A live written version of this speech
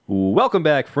Welcome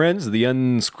back, friends, to the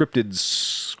Unscripted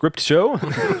Script Show.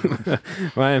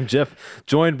 I am Jeff,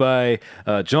 joined by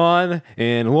John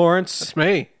and Lawrence. That's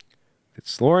me.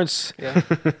 It's Lawrence. Yeah.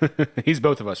 He's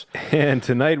both of us. And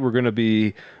tonight we're going to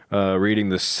be reading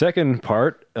the second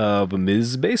part of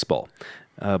Ms. Baseball.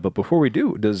 But before we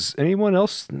do, does anyone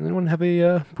have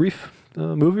a brief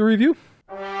movie review?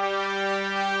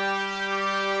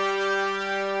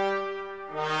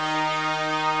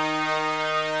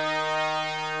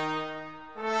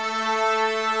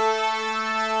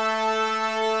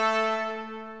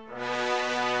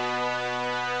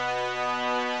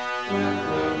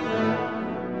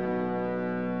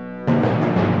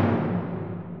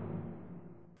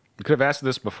 You could have asked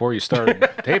this before you started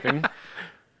taping,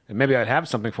 and maybe I'd have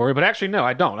something for you. But actually, no,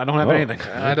 I don't. I don't have anything.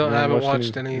 I haven't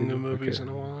watched any new movies in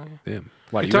a while. Damn.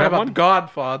 Why, You you talk have about one?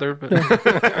 Godfather,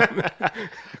 but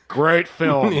Great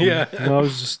film. yeah. No, I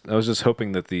was just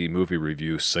hoping that the movie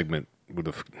review segment would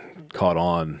have caught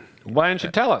on. Why didn't you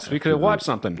tell us? We could have watched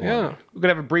something. Yeah. We could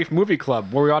have a brief movie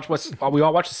club where we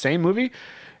all watch the same movie,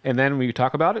 and then we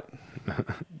talk about it.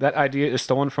 That idea is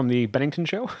stolen from the Bennington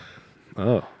Show.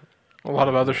 Oh, A lot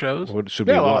of other shows. what should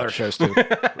Yeah, we a lot of other watch? shows too.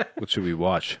 What should we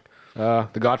watch? The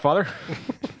Godfather.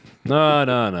 No.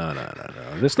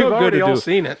 There's We've no good already to all do.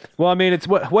 seen it. Well, I mean, it's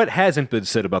what hasn't been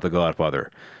said about The Godfather.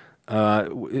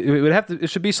 It would have to. It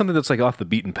should be something that's like off the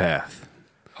beaten path.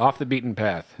 Off the beaten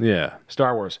path. Yeah,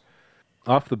 Star Wars.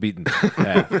 off the beaten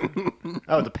path.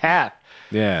 Oh, the path.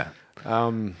 Yeah.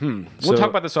 We'll So- talk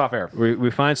about this off air. We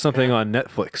find something on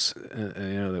Netflix,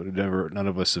 that none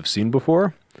of us have seen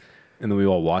before, and then we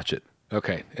all watch it.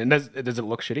 Okay. And does it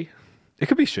look shitty? It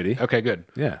could be shitty. Okay, good.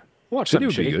 Yeah. Watch Shitty something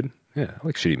would be shitty. good. Yeah, I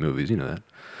like shitty movies. You know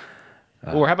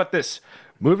that. Or how about this?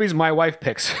 Movies my wife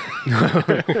picks.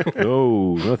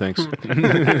 No thanks.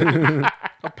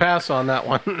 I'll pass on that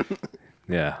one.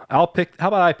 Yeah, I'll pick. How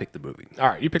about I pick the movie? All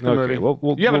right, you pick the Okay, movie.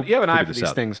 well, you have an we'll eye figure for this these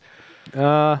out. things.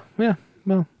 Yeah.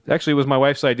 Well, actually, it was my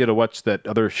wife's idea to watch that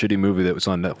other shitty movie that was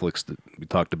on Netflix that we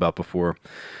talked about before.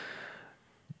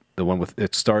 The one with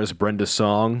it stars Brenda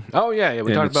Song. Oh yeah, we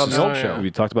And talked it's about it in the just- old yeah. show.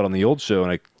 We talked about it on the old show,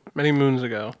 and I Many moons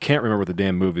ago. can't remember what the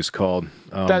damn movie's called.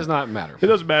 Does not matter. It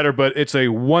doesn't matter, but it's a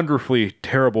wonderfully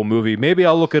terrible movie. Maybe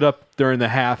I'll look it up during the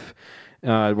half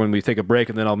when we take a break,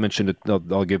 and then I'll mention it.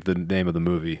 I'll give the name of the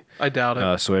movie. I doubt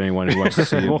it. So anyone who wants to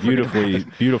see a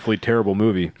beautifully terrible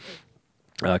movie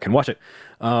can watch it.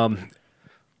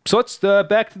 So let's get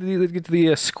to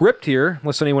the script here.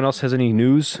 Unless anyone else has any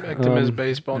news. Back to Ms.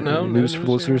 Baseball. No news for the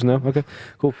listeners. No. Okay.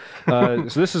 Cool. So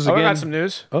this is Oh, I again. got some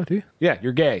news. Oh, do you? Yeah,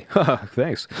 you're gay.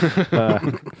 Thanks.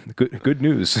 Good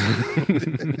news.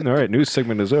 All right, news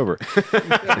segment is over.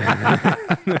 I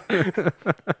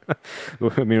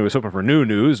mean, I was hoping for new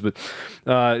news, but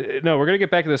no, we're going to get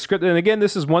back to the script. And again,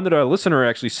 this is one that our listener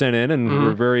actually sent in, and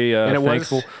we're very And it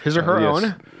thankful. was his or her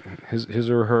own. His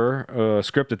or her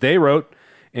script that they wrote,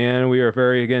 and we are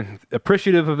very, again,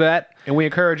 appreciative of that. And we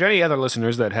encourage any other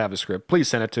listeners that have a script, please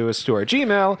send it to us to our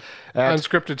Gmail.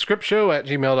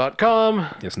 UnscriptedScriptShow@gmail.com.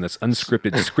 Yes, and that's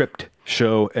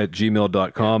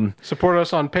unscriptedscriptshow@gmail.com. Support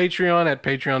us on Patreon at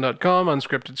patreon.com.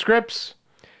 Unscripted Scripts.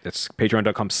 That's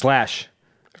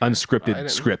patreon.com/unscripted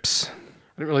scripts. I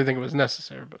didn't really think it was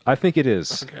necessary, but I think it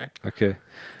is. okay.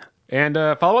 And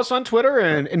follow us on Twitter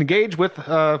and engage with,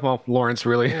 Lawrence,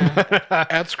 really.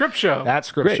 At Script Show. At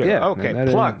Script Great, Show. yeah. Okay, And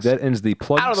plugs. that ends the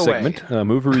plug Out of the way. segment.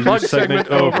 Movie review Plug segment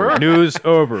segment over. over. News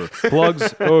over.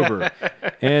 Plugs over.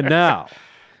 And now,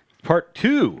 part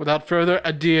two. Without further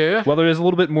ado, Well, there is a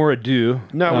little bit more ado.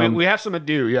 No, we have some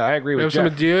ado. Yeah, I agree with have some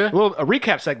Jeff. ado? A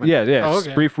recap segment. Yeah. Oh, It's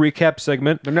okay. a brief recap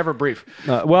segment. They're never brief.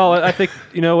 Well, I think,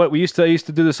 you know what, I used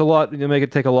to do this a lot, make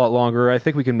it take a lot longer. I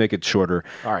think we can make it shorter.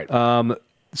 All right.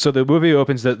 So the movie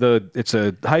opens that it's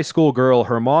a high school girl.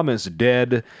 Her mom is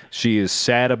dead. She is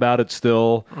sad about it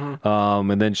still.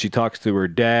 And then she talks to her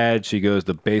dad. She goes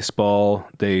to baseball.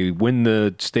 They win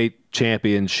the state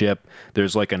championship.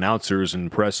 There's like announcers and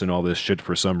press and all this shit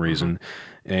for some reason.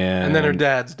 and then her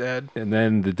dad's dead. And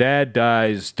then the dad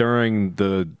dies during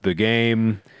the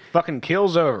game. Fucking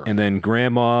kills over. And then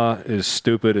grandma is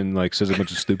stupid and like says a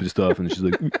bunch of stupid stuff, and she's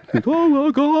like, "Oh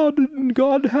well,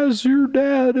 God has your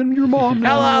dad and your mom."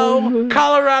 now." Hello,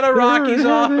 Colorado Rockies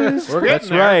office. We're That's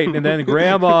getting there. right. And then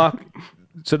grandma.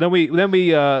 So then we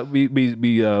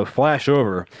flash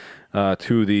over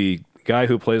to the guy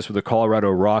who plays for the Colorado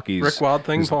Rockies. Rick Wild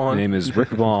Thing His Vaughn. name is Rick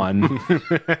Vaughn.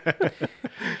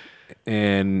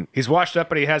 And He's washed up,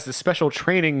 but he has the special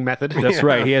training method. that's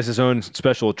right. He has his own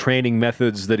special training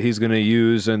methods that he's going to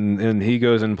use, and he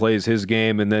goes and plays his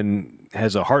game, and then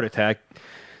has a heart attack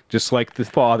just like the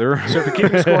father. So if you're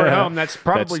keeping score at home, that's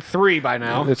probably 3 by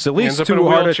now. It's at least Ends up in 2 a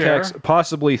heart wheelchair. attacks,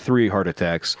 possibly 3 heart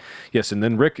attacks. Yes, and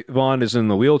then Rick Vaughn is in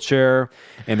the wheelchair,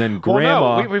 and then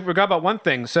Grandma. Well, no, we forgot about one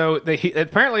thing. So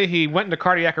apparently he went into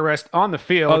cardiac arrest on the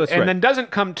field, Oh, that's and right. then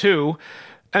doesn't come to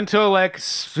until like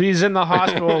he's in the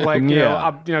hospital, like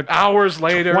Yeah. Hours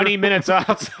later. 20 minutes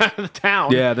outside of the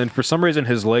town. Yeah, then for some reason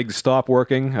his legs stop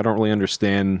working. I don't really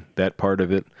understand that part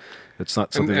of it. It's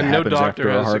not something and that no happens doctor after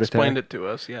a has heart explained attack. it to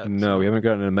us yet. No, we haven't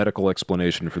gotten a medical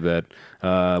explanation for that,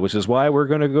 which is why we're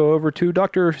going to go over to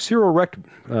Dr. Cyril Recht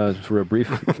for a brief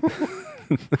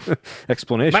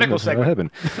explanation Medical of what segment.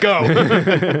 happened. Go.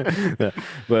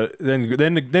 But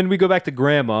then we go back to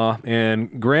Grandma,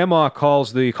 and Grandma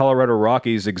calls the Colorado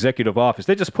Rockies executive office.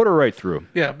 They just put her right through.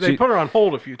 Yeah, they put her on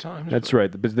hold a few times. That's right.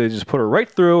 But they just put her right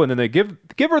through, and then they give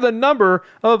her the number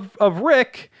of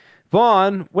Rick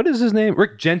Vaughn. What is his name?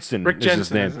 Rick Jensen. Rick is his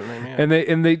Jensen name. is his name, yeah.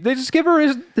 And they just give her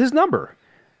his number.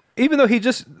 Even though he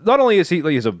just not only is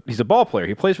he's a ball player,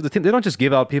 he plays for the team. They don't just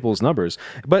give out people's numbers,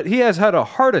 but he has had a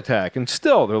heart attack, and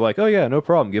still they're like, oh yeah, no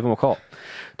problem, give him a call.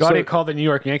 Dottie called the New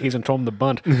York Yankees and told them to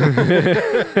bunt.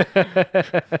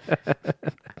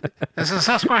 This is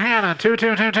Susquehanna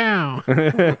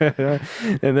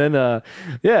 2222. And then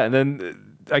and then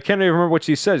I can't even remember what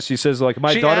she says. She says like,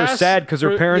 my She daughter's asks sad because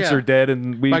her for- parents yeah. are dead,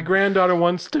 and My granddaughter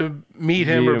wants to meet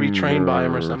him or be trained by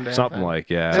him or something. something like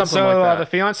yeah. Something So like that. the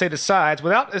fiance decides,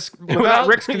 without Without-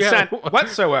 Rick's consent yeah.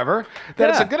 whatsoever, that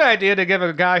it's Yeah. a good idea to give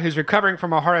a guy who's recovering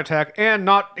from a heart attack and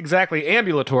not exactly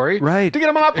ambulatory, Right. to get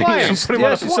him on a plane. Put him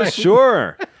on a She plane. says,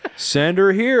 sure, send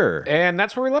her here. And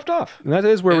that's where we left off. And that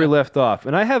is where we left off.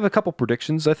 And I have a couple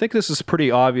predictions. I think this is pretty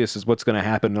obvious is what's going to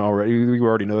happen already. We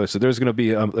already know this. So there's going to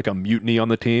be like a mutiny on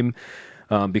the team.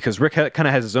 Because Rick kind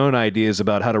of has his own ideas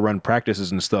about how to run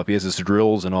practices and stuff. He has his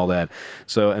drills and all that.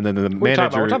 So, and then the We're manager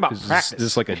talking about is practice.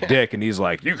 just like a dick, and he's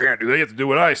like, "You can't do that. You have to do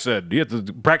what I said. You have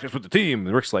to practice with the team."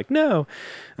 And Rick's like, "No."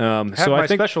 Have So my I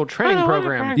think, special training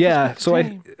program. yeah. So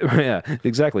yeah,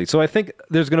 exactly. So I think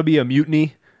there's going to be a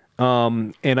mutiny.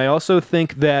 And I also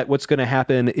think that what's going to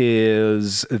happen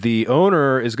is the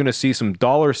owner is going to see some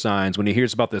dollar signs when he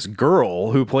hears about this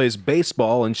girl who plays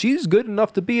baseball and she's good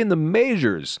enough to be in the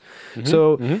majors.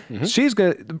 So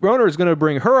the owner is going to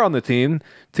bring her on the team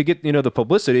to get the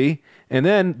publicity, and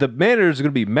then the manager is going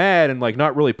to be mad and like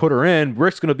not really put her in.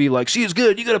 Rick's going to be like, she's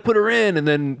good, you got to put her in, and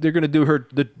then they're going to do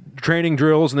the training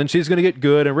drills, and then she's going to get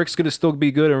good, and Rick's going to still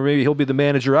be good, or maybe he'll be the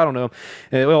manager. I don't know.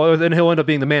 Well, then he'll end up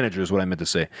being the manager is what I meant to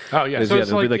say. Oh, yeah. Is, So yeah, it's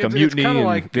there'll be like- like a it's mutiny, kinda and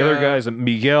like, the other guys,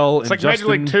 Miguel It's and like Justin.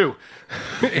 Major League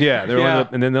 2. Yeah, they'll Yeah. end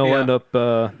up, and then they'll Yeah. end up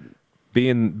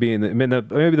being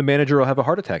maybe the manager will have a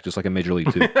heart attack just like in Major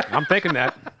League 2. I'm thinking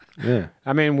that. Yeah.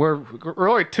 I mean, we're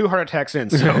only 2 heart attacks in,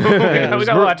 so we got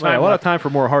a lot of time a lot of left. time for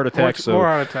more heart attacks. More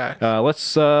heart attacks.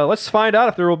 Let's find out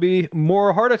if there will be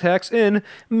more heart attacks in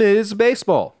Ms.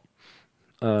 Baseball.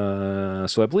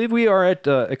 So I believe we are at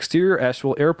exterior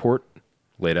Asheville Airport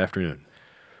late afternoon.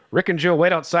 Rick and Jill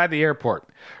wait outside the airport.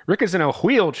 Rick is in a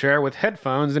wheelchair with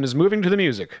headphones and is moving to the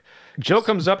music. Jill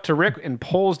comes up to Rick and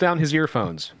pulls down his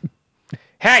earphones.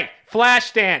 Hey,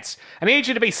 Flashdance! I need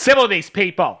you to be civil to these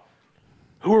people.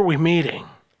 Who are we meeting?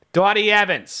 Dottie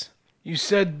Evans. You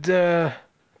said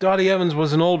Dottie Evans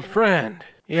was an old friend.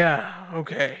 Yeah,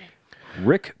 okay.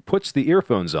 Rick puts the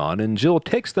earphones on, and Jill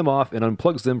takes them off and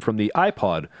unplugs them from the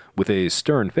iPod with a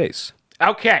stern face.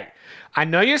 Okay, I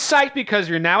know you're psyched because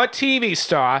you're now a TV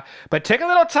star, but take a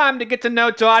little time to get to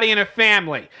know Dottie and her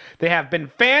family. They have been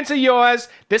fans of yours.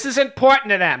 This is important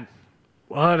to them.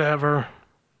 Whatever.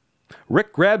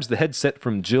 Rick grabs the headset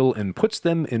from Jill and puts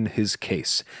them in his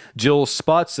case. Jill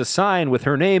spots a sign with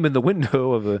her name in the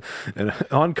window of an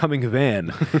oncoming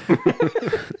van.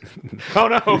 Oh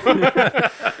no.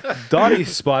 Dottie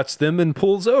spots them and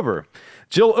pulls over.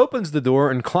 Jill opens the door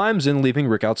and climbs in, leaving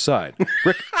Rick outside.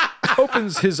 Rick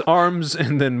opens his arms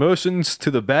and then motions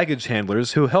to the baggage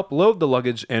handlers who help load the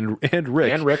luggage and Rick.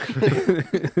 And Rick.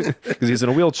 Because he's in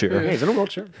a wheelchair. He's in a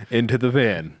wheelchair. Into the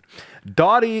van.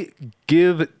 Dottie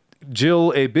gives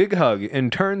Jill a big hug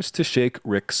and turns to shake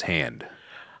Rick's hand.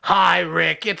 Hi,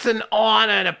 Rick. It's an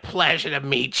honor and a pleasure to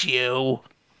meet you.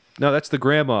 No, that's the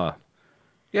grandma.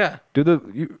 Yeah.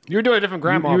 Do You're doing a different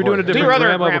grandma You were doing a voice. different Do your other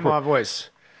grandma grandma before. voice.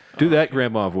 do that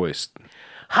grandma voice.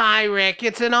 Hi, Rick.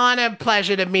 It's an honor and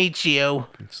pleasure to meet you.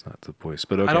 It's not the voice,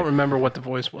 but okay. I don't remember what the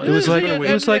voice was. It was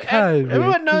like hi. Rick.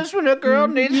 Everyone knows when a girl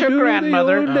needs her Do the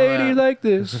grandmother. old lady like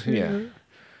this. Yeah.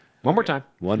 One more time.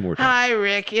 One more time. Hi,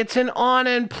 Rick. It's an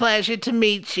honor and pleasure to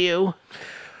meet you.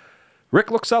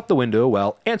 Rick looks out the window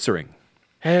while answering.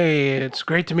 Hey, it's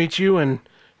great to meet you and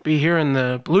be here in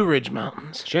the Blue Ridge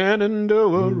Mountains.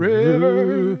 Shenandoah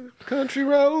River, country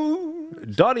road.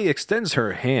 Dottie extends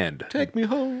her hand. Take me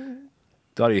home.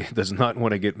 Dottie does not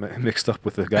want to get mixed up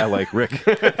with a guy like Rick.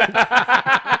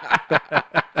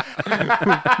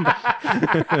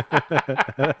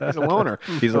 He's a loner.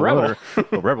 He's a rebel.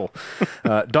 A rebel.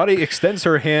 Dottie extends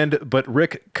her hand, but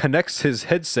Rick connects his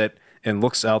headset and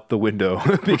looks out the window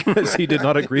because he did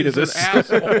not agree to this. He's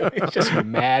just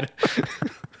mad.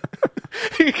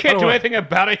 He can't do anything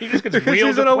about it. He just gets wheeled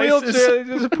He's in to a places. wheelchair.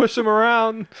 Just push him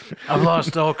around. I've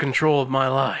lost all control of my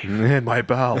life. And my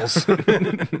bowels.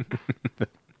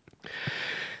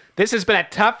 This has been a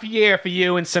tough year for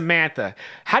you and Samantha.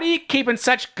 How do you keep in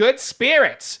such good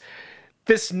spirits?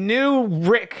 This new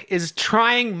Rick is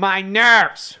trying my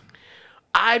nerves.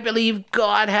 I believe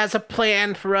God has a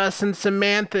plan for us, and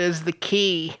Samantha is the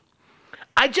key.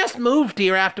 I just moved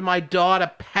here after my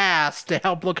daughter passed to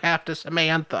help look after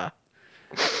Samantha.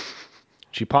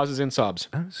 She pauses and sobs.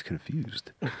 I was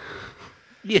confused.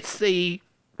 You see,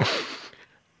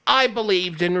 I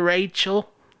believed in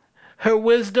Rachel. Her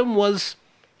wisdom was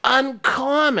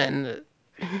uncommon.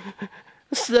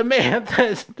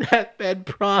 Samantha's deathbed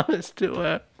promise to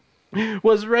her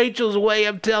was Rachel's way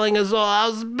of telling us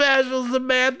all how special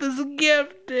Samantha's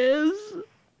gift is.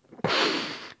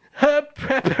 Her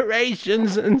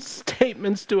preparations and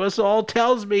statements to us all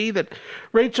tells me that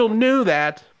Rachel knew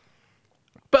that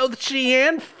both she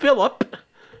and Philip,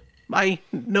 my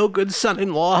no-good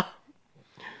son-in-law,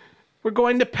 were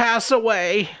going to pass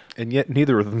away. And yet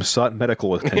neither of them sought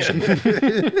medical attention.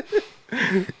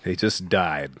 They just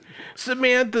died.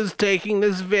 Samantha's taking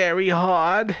this very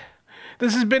hard.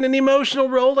 This has been an emotional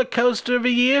roller coaster of a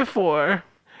year for her.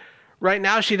 Right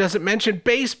now, she doesn't mention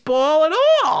baseball at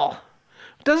all.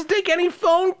 Doesn't take any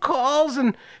phone calls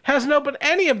and hasn't opened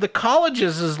any of the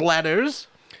college's letters.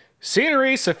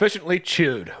 Scenery sufficiently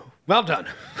chewed. Well done.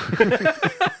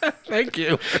 Thank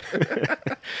you.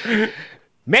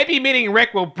 Maybe meeting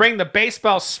Rick will bring the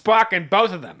baseball spark in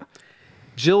both of them.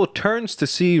 Jill turns to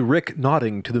see Rick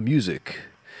nodding to the music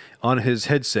on his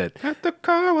headset. At the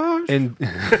car wash. And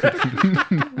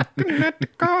At the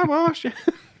car wash.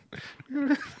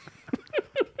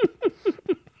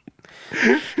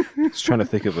 I was trying to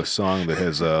think of a song that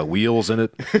has wheels in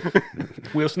it.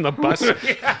 Wheels in the bus.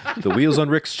 The wheels on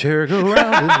Rick's chair go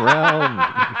round and round.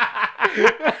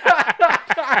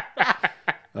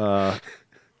 What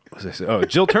was I say? Oh,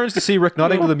 Jill turns to see Rick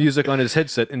nodding to the music on his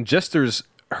headset and gestures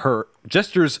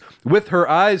with her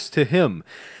eyes to him.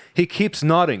 He keeps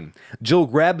nodding. Jill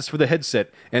grabs for the headset,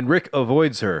 and Rick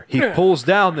avoids her. He pulls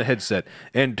down the headset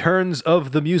and turns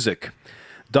of the music.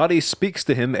 Dottie speaks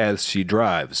to him as she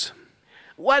drives.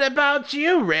 What about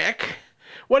you, Rick?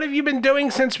 What have you been doing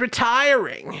since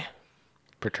retiring?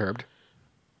 Perturbed.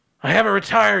 I haven't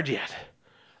retired yet.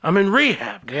 I'm in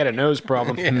rehab. He had a nose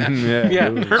problem. Yeah,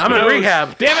 I'm in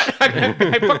rehab. Damn it!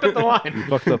 I fucked up the line.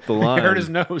 Fucked up the line. I hurt his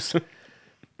nose.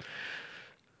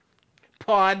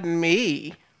 Pardon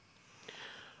me.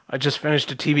 I just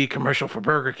finished a TV commercial for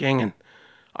Burger King, and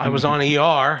I was on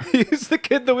ER. He's the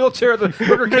kid in the wheelchair at the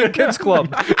Burger King Kids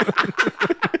Club.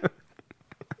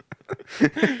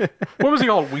 What was he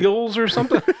called? Wheels or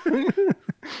something?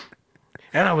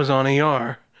 And I was on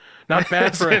ER. Not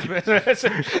bad for it.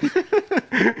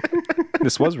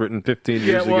 This was written 15 Yeah,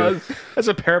 years it ago. was. As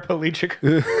a paraplegic.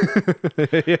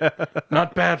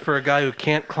 Not bad for a guy who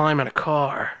can't climb in a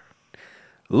car.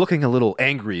 Looking a little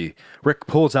angry, Rick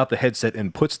pulls out the headset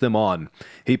and puts them on.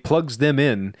 He plugs them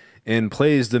in and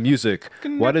plays the music.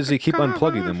 Why does he keep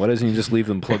unplugging them? Why doesn't he just leave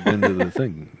them plugged into the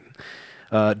thing?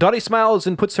 Dottie smiles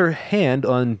and puts her hand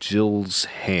on Jill's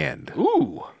hand.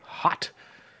 Ooh, hot.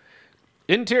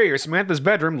 Interior, Samantha's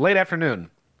bedroom, late afternoon.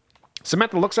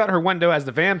 Samantha looks out her window as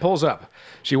the van pulls up.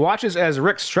 She watches as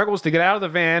Rick struggles to get out of the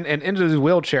van and into his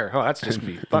wheelchair. Oh, that's just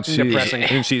fucking depressing.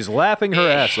 And she's laughing her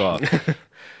ass off.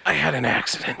 I had an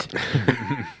accident.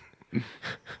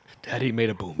 Daddy made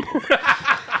a boom boom.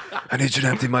 I need you to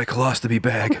empty my colostomy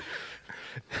bag.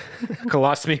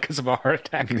 Colostomy because of a heart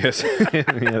attack. Yes. Yeah,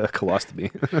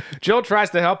 colostomy. Jill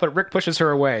tries to help, but Rick pushes her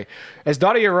away. As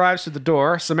Dottie arrives to the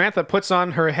door, Samantha puts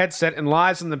on her headset and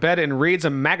lies in the bed and reads a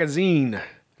magazine.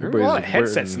 There are a lot of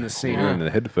headsets in this scene. Wearing the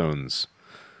headphones.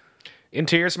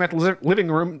 Interior, Samantha's living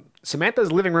room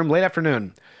late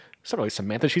afternoon. It's not really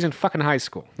Samantha. She's in fucking high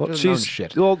school. Well, She doesn't own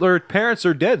shit. well, her parents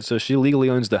are dead, so she legally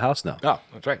owns the house now. Oh,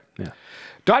 that's right. Yeah.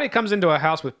 Dottie comes into a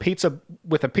house with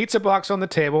a pizza box on the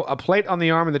table, a plate on the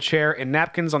arm of the chair, and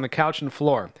napkins on the couch and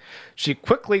floor. She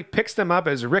quickly picks them up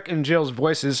as Rick and Jill's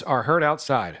voices are heard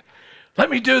outside. Let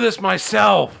me do this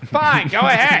myself. Fine, go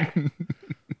ahead.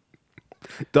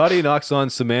 Dottie knocks on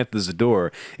Samantha's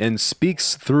door and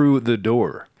speaks through the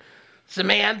door.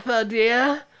 Samantha,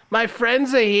 dear, my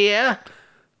friends are here.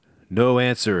 No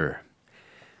answer.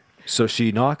 So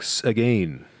she knocks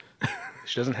again.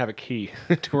 She doesn't have a key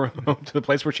to her home, to the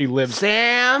place where she lives.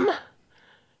 Sam,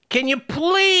 can you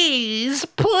please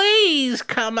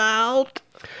come out?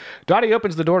 Dottie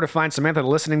opens the door to find Samantha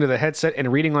listening to the headset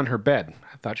and reading on her bed.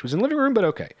 I thought she was in the living room, but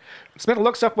okay. Samantha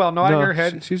looks up while nodding her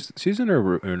head. She's in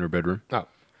her bedroom. Oh.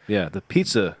 Yeah, the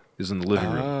pizza is in the living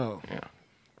room. Oh. Yeah.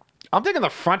 I'm thinking the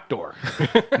front door.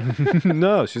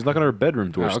 No, she's knocking on her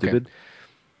bedroom door, okay. stupid.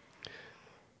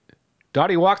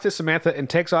 Dottie walks to Samantha and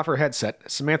takes off her headset.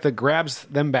 Samantha grabs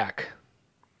them back.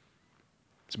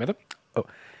 Samantha?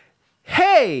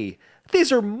 Hey, these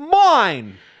are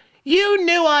mine. You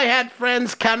knew I had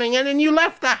friends coming in and you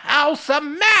left the house a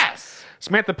mess.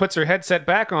 Samantha puts her headset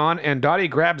back on and Dottie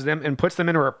grabs them and puts them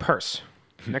into her purse.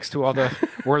 Next to all the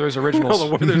Werther's Originals. All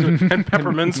the Werther's and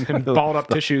peppermints. And balled up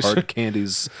tissues. Hard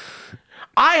candies.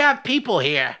 I have people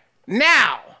here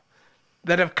now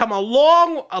that have come a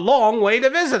long way to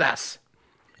visit us.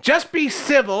 Just be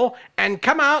civil and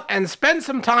come out and spend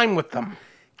some time with them.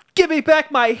 Give me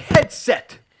back my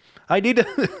headset. I need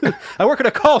to. I work at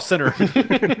a call center.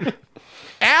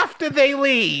 After they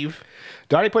leave,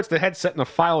 Dottie puts the headset in a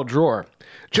file drawer.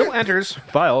 Jill enters.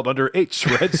 Filed under H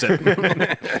for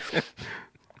headset.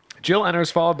 Jill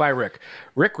enters, followed by Rick.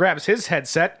 Rick grabs his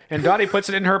headset, and Dottie puts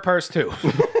it in her purse, too.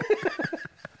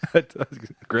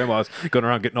 Grandma's going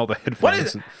around getting all the headphones. what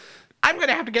is it? I'm going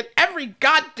to have to get every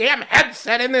goddamn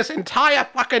headset in this entire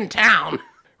fucking town.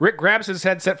 Rick grabs his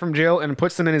headset from Jill and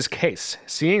puts them in his case.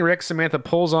 Seeing Rick, Samantha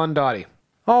pulls on Dottie.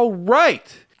 All right.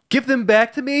 Give them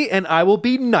back to me, and I will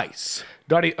be nice.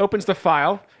 Dottie opens the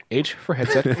file, H for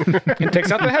headset, and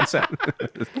takes out the headset.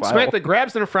 Samantha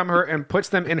grabs them from her and puts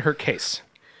them in her case.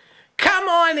 Come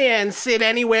on in, sit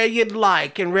anywhere you'd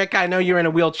like. And Rick, I know you're in a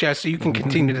wheelchair, so you can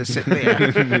continue to sit there.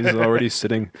 He's already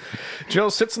sitting. Jill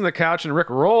sits on the couch and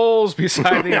Rick rolls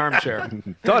beside the armchair.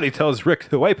 Dottie tells Rick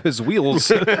to wipe his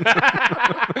wheels. Listen,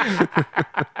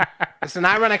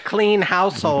 I run a clean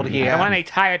household I here. don't want any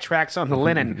tire tracks on the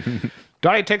linen.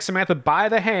 Dottie takes Samantha by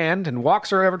the hand and walks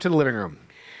her over to the living room.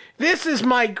 This is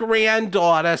my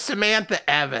granddaughter, Samantha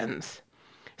Evans.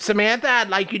 Samantha, I'd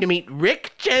like you to meet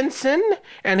Rick Jensen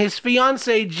and his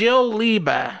fiancée, Jill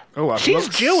Lieber. Oh, she's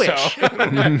Jewish.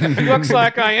 Looks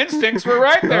like my instincts were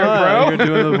right there, You're bro.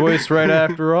 doing the voice right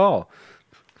after all.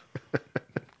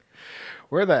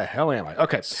 Where the hell am I?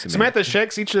 Okay. Samantha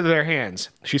shakes each of their hands.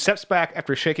 She steps back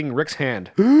after shaking Rick's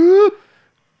hand.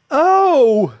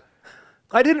 Oh!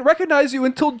 I didn't recognize you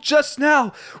until just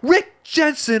now. Rick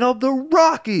Jensen of the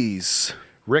Rockies.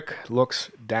 Rick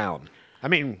looks down. I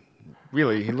mean,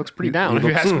 really, he looks pretty down, if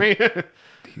you ask me.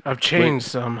 I've changed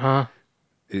some, huh?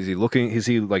 Is he looking? Is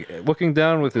he like looking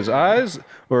down with his eyes,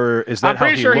 or is that? I'm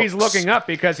pretty how he sure he's looks? looking up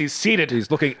because he's seated.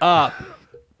 He's looking up,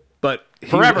 but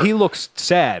Forever. He looks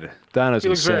sad. Don is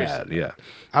looks very sad. Yeah.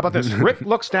 How about this? Rick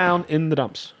looks down in the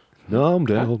dumps. No, I'm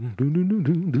down.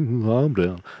 I'm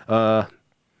down.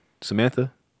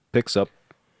 Samantha picks up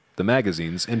the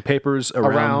magazines and papers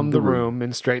Around the room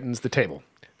and straightens the table.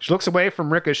 She looks away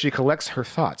from Rick as she collects her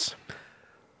thoughts.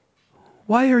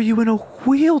 Why are you in a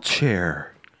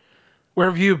wheelchair? Where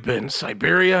have you been,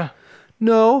 Siberia?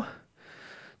 No,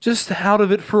 just out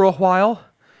of it for a while.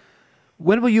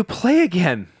 When will you play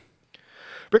again?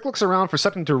 Rick looks around for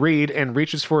something to read and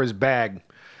reaches for his bag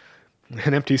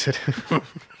and empties it.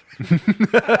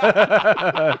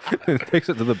 Takes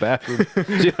it to the bathroom.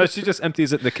 She just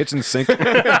empties it in the kitchen sink.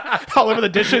 All over the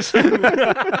dishes.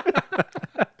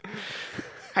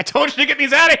 I told you to get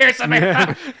these out of here,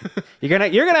 Samantha. You're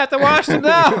gonna have to wash them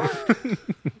now.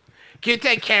 Can you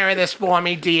take care of this for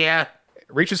me, dear?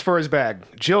 Reaches for his bag.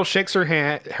 Jill shakes her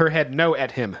head no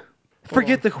at him.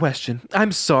 Forget the question.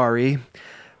 I'm sorry.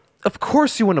 Of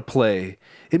course you want to play.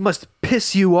 It must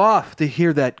piss you off to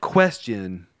hear that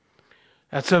question.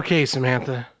 That's okay,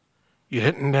 Samantha. You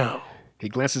didn't know. He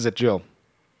glances at Jill.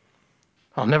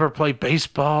 I'll never play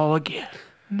baseball again.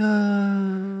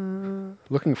 No.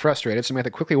 Looking frustrated,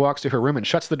 Samantha quickly walks to her room and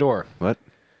shuts the door. What?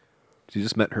 She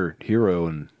just met her hero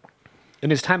and In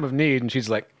his time of need, and she's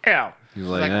like, ow. he's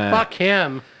Like, like, fuck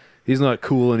him. he's not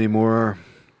cool anymore.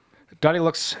 Dottie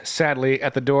looks sadly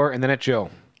at the door and then at Jill.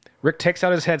 Rick takes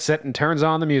out his headset and turns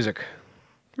on the music.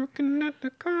 Looking at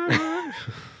the car.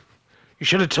 You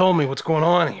should have told me what's going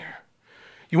on here.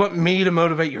 You want me to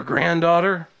motivate your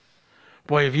granddaughter?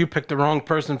 Boy, have you picked the wrong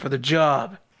person for the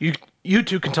job. You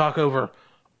two can talk over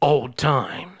old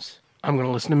times. I'm going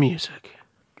to listen to music.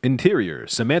 Interior,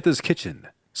 Samantha's kitchen,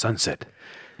 sunset.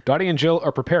 Dottie and Jill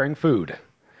are preparing food.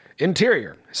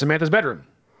 Interior, Samantha's bedroom.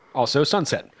 Also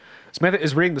sunset. Samantha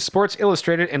is reading the Sports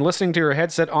Illustrated and listening to her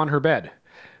headset on her bed.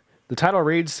 The title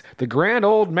reads, The Grand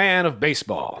Old Man of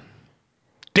Baseball.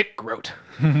 Dick Groat.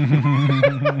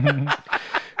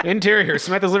 Interior,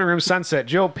 Samantha's living room, sunset.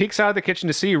 Jill peeks out of the kitchen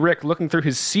to see Rick looking through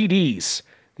his CDs.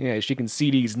 Yeah, she can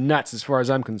see these nuts as far as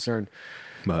I'm concerned.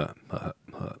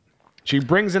 She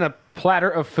brings in a platter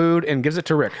of food and gives it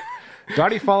to Rick.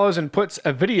 Dottie follows and puts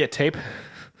a videotape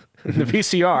in the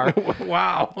VCR.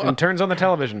 Wow. And turns on the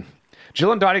television.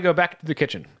 Jill and Dottie go back to the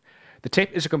kitchen. The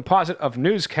tape is a composite of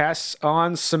newscasts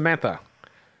on Samantha.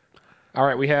 All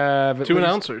right, we have... Two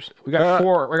announcers. We got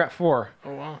four. We got four.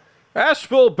 Oh, wow.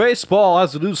 Asheville baseball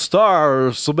has a new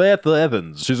star, Samantha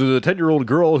Evans. She's a 10-year-old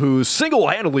girl who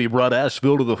single-handedly brought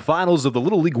Asheville to the finals of the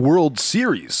Little League World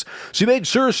Series. She made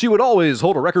sure she would always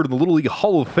hold a record in the Little League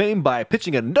Hall of Fame by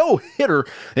pitching a no-hitter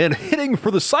and hitting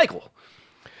for the cycle.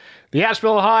 The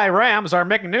Asheville High Rams are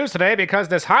making news today because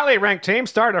this highly ranked team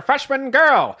started a freshman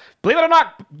girl. Believe it or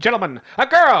not, gentlemen, a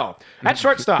girl at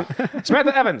shortstop.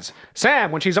 Samantha Evans.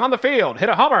 Sam, when she's on the field, hit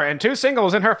a homer and 2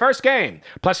 singles in her first game,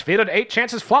 plus fielded 8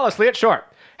 chances flawlessly at short.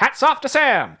 Hats off to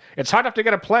Sam. It's hard enough to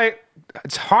get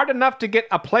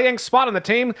a playing spot on the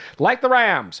team like the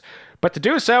Rams, but to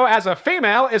do so as a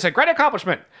female is a great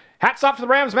accomplishment. Hats off to the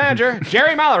Rams manager,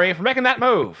 Jerry Mallory, for making that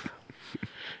move.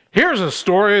 Here's a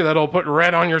story that'll put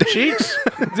red on your cheeks.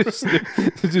 Just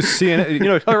CNN. You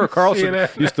know, Tucker Carlson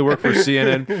used to work for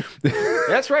CNN.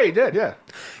 That's right, he did, yeah.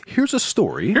 Here's a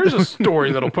story. Here's a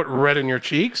story that'll put red in your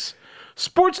cheeks.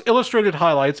 Sports Illustrated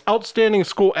highlights outstanding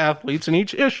school athletes in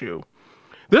each issue.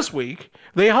 This week,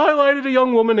 they highlighted a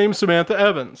young woman named Samantha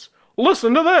Evans.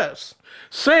 Listen to this.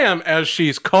 Sam, as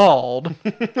she's called,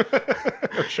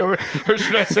 Or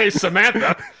should I say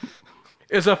Samantha?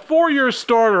 is a 4-year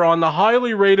starter on the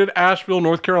highly rated Asheville,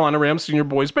 North Carolina Rams senior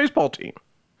boys baseball team.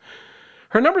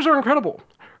 Her numbers are incredible.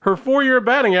 Her 4-year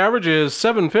batting average is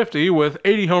 .750 with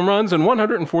 80 home runs and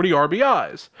 140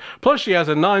 RBIs. Plus, she has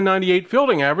a .998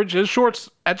 fielding average at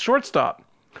shortstop.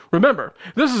 Remember,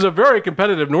 this is a very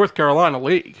competitive North Carolina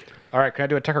league. All right, can I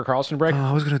do a Tucker Carlson break?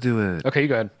 I was going to do it. Okay, you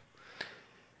go ahead.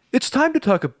 It's time to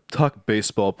talk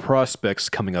baseball prospects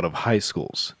coming out of high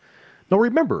schools. Now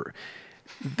remember,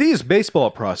 these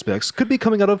baseball prospects could be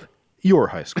coming out of your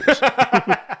high schools.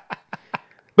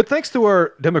 But thanks to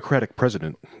our Democratic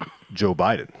president, Joe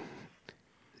Biden,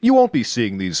 you won't be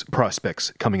seeing these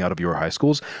prospects coming out of your high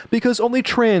schools because only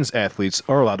trans athletes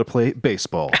are allowed to play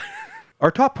baseball.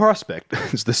 Our top prospect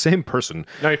is the same person.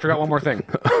 No, you forgot one more thing.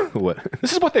 What?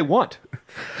 This is what they want.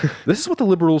 This is what the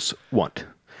liberals want.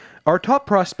 Our top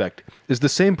prospect is the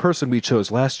same person we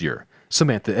chose last year,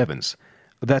 Samantha Evans.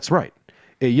 That's right,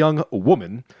 a young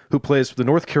woman who plays for the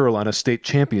North Carolina state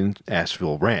champion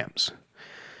Asheville Rams.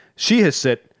 She has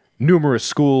set numerous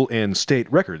school and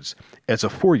state records as a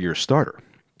 4-year starter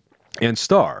and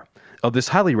star of this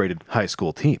highly rated high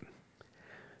school team.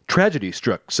 Tragedy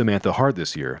struck Samantha hard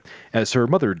this year, as her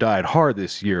mother died hard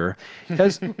this year.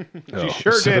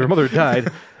 Her mother died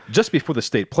just before the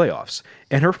state playoffs,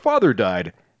 and her father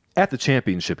died at the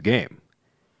championship game.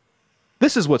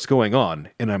 This is what's going on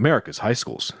in America's high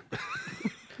schools.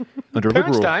 Under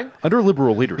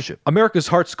liberal leadership, America's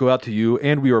hearts go out to you,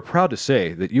 and we are proud to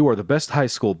say that you are the best high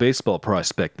school baseball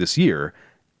prospect this year,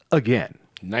 again.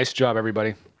 Nice job,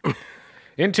 everybody.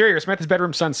 Interior, Samantha's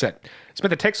bedroom, sunset.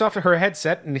 Samantha takes off her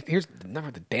headset, and here's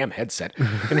never the damn headset.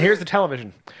 And here's the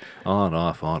television. On,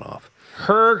 off.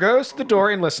 Her goes to the door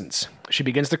and listens. She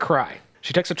begins to cry.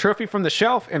 She takes a trophy from the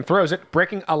shelf and throws it,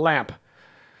 breaking a lamp.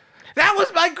 That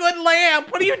was my good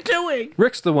lamp. What are you doing?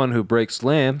 Rick's the one who breaks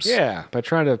lamps. Yeah, by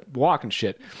trying to walk and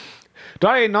shit.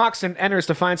 Dottie knocks and enters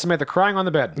to find Samantha crying on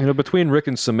the bed. You know, between Rick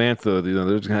and Samantha, they're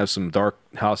going to have some dark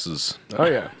houses. Oh,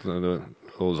 yeah.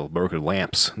 Those broken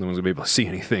lamps. No one's going to be able to see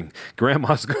anything.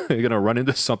 Grandma's going to run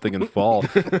into something and fall.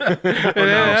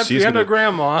 That's the end of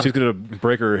Grandma. She's going to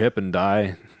break her hip and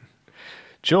die.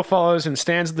 Jill follows and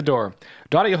stands at the door.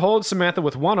 Dottie holds Samantha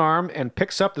with one arm and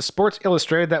picks up the Sports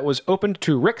Illustrated that was opened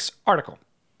to Rick's article.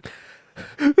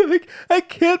 I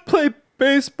can't play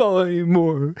baseball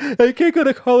anymore. I can't go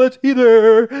to college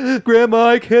either. Grandma,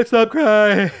 I can't stop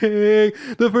crying.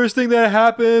 The first thing that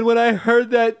happened when I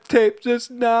heard that tape just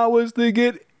now was to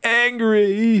get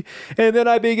angry, and then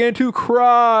I began to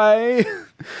cry.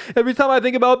 Every time I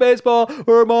think about baseball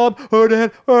or mom or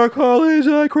dad or college,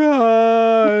 I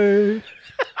cry.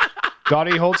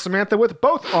 Dottie holds Samantha with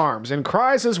both arms and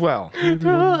cries as well.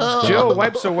 Jill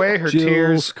wipes away her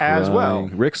tears as well.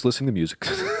 Rick's listening to music.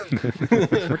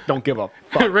 Rick don't give a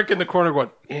fuck. Rick in the corner going,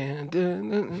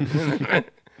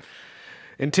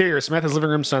 Interior, Samantha's living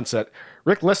room, sunset.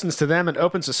 Rick listens to them and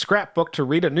opens a scrapbook to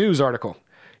read a news article.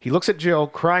 He looks at Jill,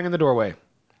 crying in the doorway.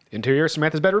 Interior,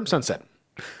 Samantha's bedroom, sunset.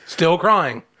 still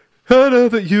crying. I know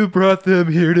that you brought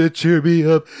them here to cheer me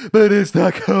up, but it's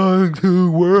not going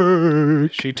to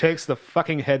work. She takes the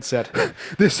fucking headset.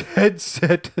 This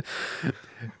headset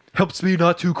helps me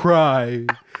not to cry.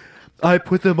 I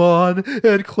put them on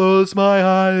and close my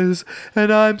eyes,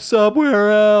 and I'm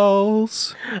somewhere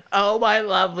else. Oh, my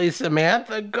lovely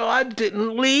Samantha, God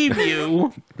didn't leave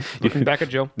you. Looking back at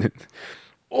Jill.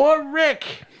 Or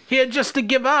Rick, here just to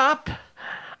give up.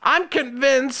 I'm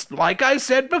convinced, like I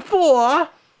said before,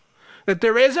 that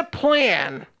there is a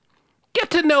plan.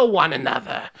 Get to know one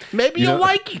another. Maybe you'll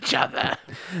like each other.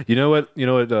 You know what?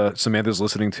 Samantha's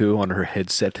listening to on her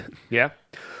headset. Yeah.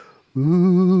 It's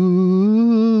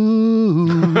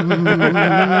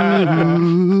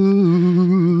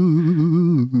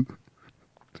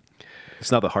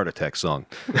not the heart attack song.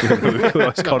 We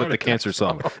always called it the cancer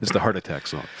song. It's the heart attack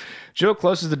song. Jill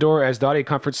closes the door as Dottie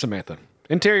comforts Samantha.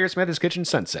 Interior Samantha's kitchen,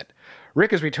 sunset.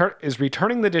 Rick is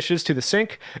returning the dishes to the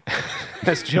sink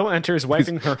as Jill enters,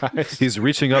 wiping her eyes. He's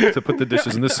reaching up to put the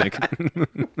dishes in the sink.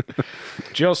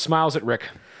 Jill smiles at Rick.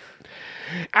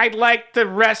 I'd like to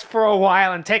rest for a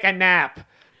while and take a nap.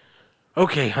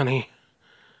 Okay, honey.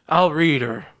 I'll read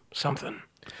or something.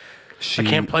 I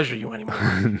can't pleasure you anymore.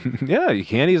 Yeah, you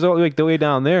can. He's all like the way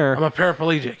down there. I'm a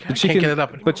paraplegic. I can't get it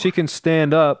up anymore. But she can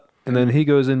stand up, and then he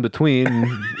goes in between.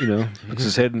 And, gets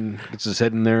his head in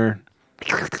there.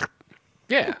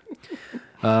 Yeah.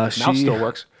 Mouth still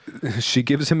works. She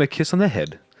gives him a kiss on the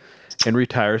head and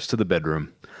retires to the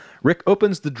bedroom. Rick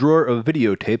opens the drawer of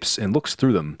videotapes and looks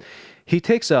through them. He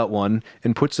takes out one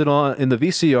and puts it on in the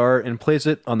VCR and plays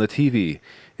it on the TV.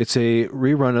 It's a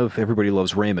rerun of Everybody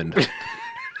Loves Raymond. Well,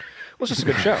 it's just a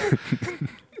good show.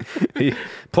 He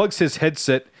plugs his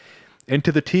headset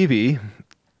into the TV.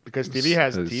 Because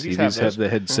TVs have the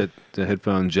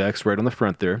headphone jacks right on the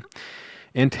front there,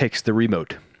 and takes the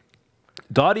remote.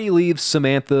 Dottie leaves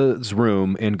Samantha's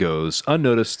room and goes,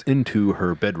 unnoticed, into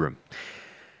her bedroom.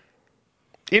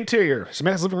 Interior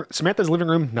Samantha's living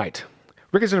room, night.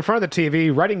 Rick is in front of the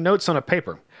TV, writing notes on a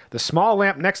paper. The small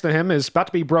lamp next to him is about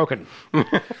to be broken.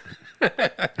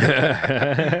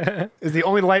 Is the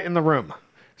only light in the room.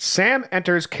 Sam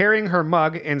enters carrying her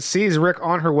mug and sees Rick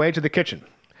on her way to the kitchen.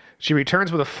 She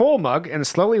returns with a full mug and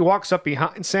slowly walks up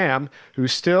behind Sam, who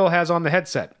still has on the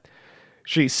headset.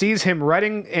 She sees him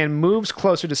writing and moves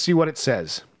closer to see what it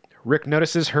says. Rick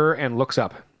notices her and looks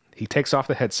up. He takes off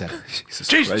the headset.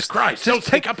 Jesus Christ, don't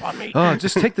take up on me. Oh,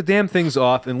 just take the damn things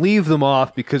off and leave them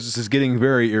off because this is getting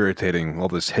very irritating, all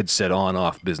this headset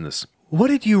on-off business. What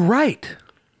did you write?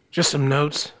 Just some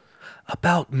notes.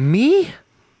 About me?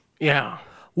 Yeah.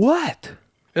 What?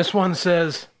 This one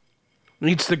says,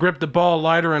 needs to grip the ball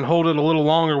lighter and hold it a little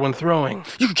longer when throwing.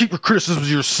 You can keep your criticisms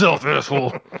to yourself,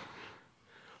 asshole.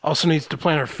 Also needs to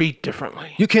plant her feet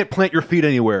differently. You can't plant your feet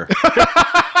anywhere.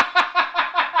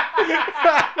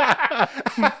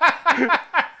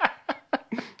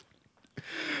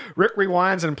 Rick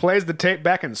rewinds and plays the tape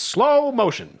back in slow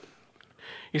motion.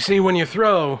 You see, when you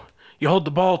throw, you hold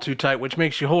the ball too tight, which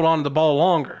makes you hold on to the ball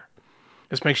longer.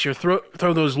 This makes you throw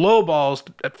those low balls.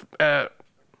 Let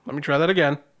me try that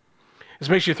again. This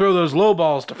makes you throw those low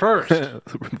balls to first.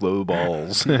 Low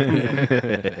balls.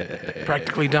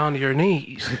 Practically down to your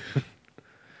knees.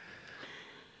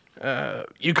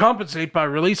 You compensate by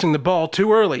releasing the ball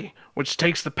too early, which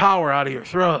takes the power out of your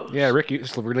throws. Yeah, Rick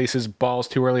used to release his balls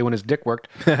too early when his dick worked.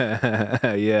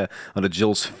 Yeah, onto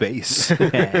Jill's face.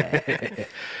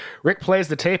 Rick plays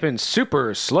the tape in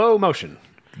super slow motion.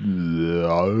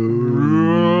 Throw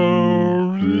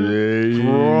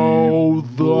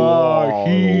the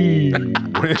heat.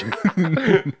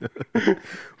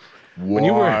 When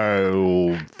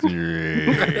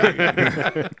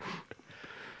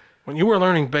you were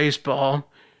learning baseball,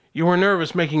 you were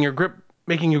nervous making you grip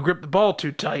the ball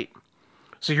too tight.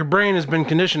 So your brain has been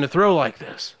conditioned to throw like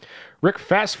this. Rick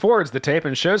fast forwards the tape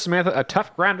and shows Samantha a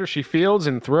tough grounder she fields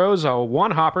and throws a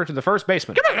one-hopper to the first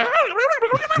baseman.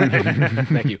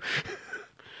 Thank you.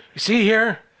 You see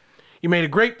here? You made a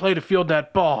great play to field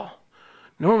that ball.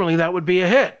 Normally that would be a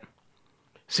hit.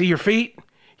 See your feet?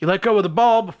 You let go of the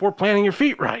ball before planting your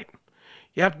feet right.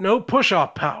 You have no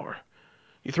push-off power.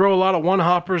 You throw a lot of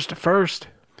one-hoppers to first.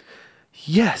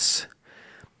 Yes.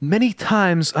 Many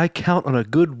times I count on a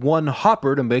good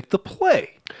one-hopper to make the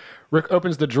play. Rick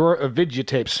opens the drawer of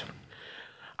videotapes.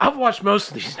 I've watched most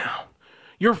of these now.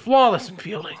 You're flawless in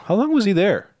fielding. How long was he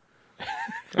there?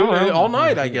 All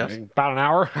night, I guess. About an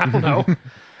hour? I don't know.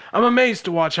 I'm amazed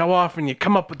to watch how often you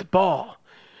come up with the ball.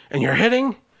 And you're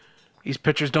hitting? These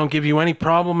pitchers don't give you any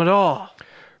problem at all.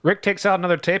 Rick takes out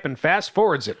another tape and fast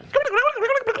forwards it.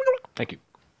 Thank you.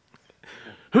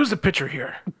 Who's the pitcher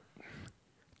here?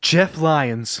 Jeff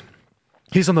Lyons.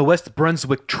 He's on the West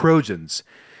Brunswick Trojans.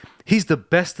 He's the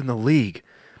best in the league.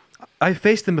 I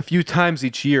faced him a few times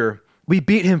each year. We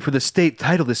beat him for the state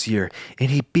title this year, and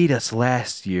he beat us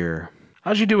last year.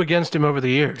 How'd you do against him over the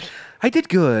years? I did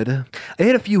good. I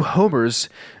hit a few homers.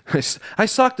 I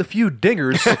socked a few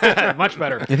dingers Much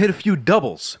better. and hit a few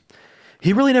doubles.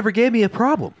 He really never gave me a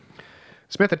problem.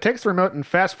 Samantha takes the remote and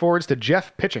fast forwards to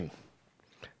Jeff pitching.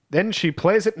 Then she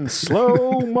plays it in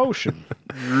slow motion.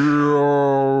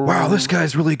 Wow, this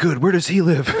guy's really good. Where does he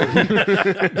live?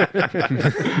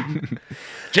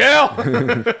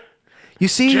 Jill! You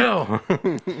see, Joe.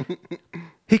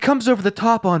 he comes over the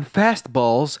top on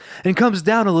fastballs and comes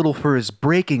down a little for his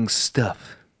breaking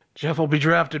stuff. Jeff will be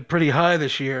drafted pretty high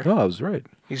this year. Oh, I was right.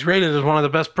 He's rated as one of the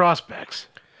best prospects.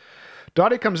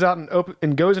 Dottie comes out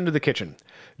and goes into the kitchen.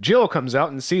 Jill comes out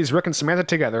and sees Rick and Samantha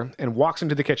together and walks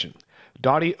into the kitchen.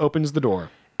 Dottie opens the door.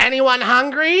 Anyone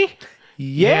hungry?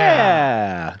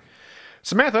 Yeah.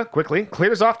 Samantha quickly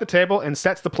clears off the table and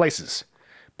sets the places.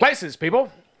 Places,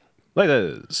 people! Like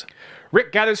this.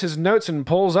 Rick gathers his notes and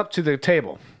pulls up to the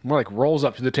table. More like rolls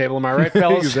up to the table, am I right,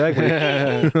 fellas?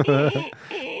 Exactly.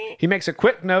 He makes a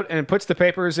quick note and puts the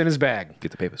papers in his bag.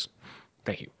 Get the papers.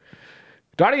 Thank you.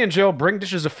 Dottie and Jill bring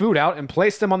dishes of food out and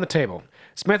place them on the table.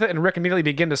 Samantha and Rick immediately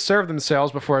begin to serve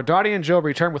themselves before Dottie and Jill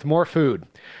return with more food.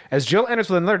 As Jill enters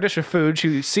with another dish of food,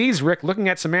 she sees Rick looking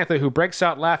at Samantha, who breaks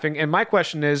out laughing. And my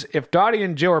question is, if Dottie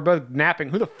and Jill are both napping,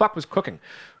 who the fuck was cooking?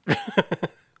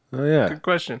 Oh, yeah. Good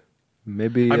question.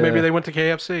 Maybe Maybe they went to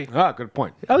KFC. Ah, good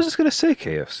point. I was just going to say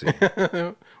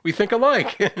KFC. We think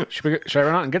alike. Should I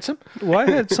run out and get some? Well, I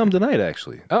had some tonight,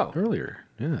 actually. Oh. Earlier.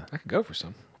 Yeah. I could go for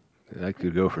some. I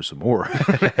could go for some more.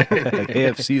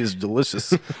 KFC is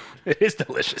delicious. It is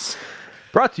delicious.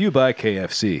 Brought to you by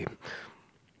KFC.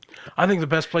 I think the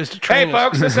best place to train Hey,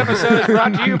 folks, this episode is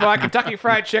brought to you by Kentucky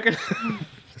Fried Chicken.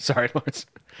 Sorry, Lawrence.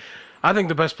 I think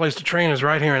the best place to train is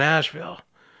right here in Asheville.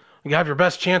 You have your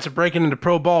best chance of breaking into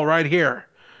pro ball right here.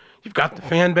 You've got the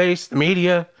fan base, the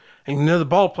media, and you know the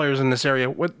ball players in this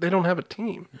area. They don't have a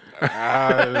team.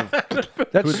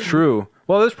 That's true.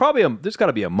 Well, there's got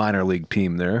to be a minor league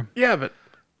team there. Yeah, but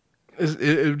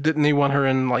didn't he want her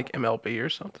in like MLB or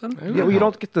something? Yeah, well, you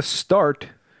don't get to start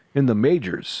in the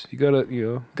majors. You gotta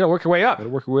Work your way up.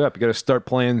 work your way up. You gotta start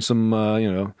playing some,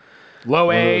 Low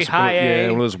one of A, those- high yeah, A.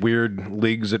 one of those weird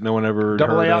leagues that no one ever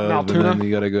Double A heard out in of, Altoona? and then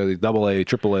you gotta go to double A,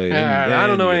 triple A. I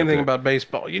don't know you get anything there. about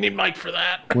baseball. You need Mike for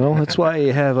that. Well, that's why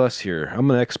you have us here.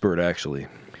 I'm an expert, actually.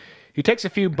 He takes a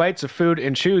few bites of food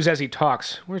and chews as he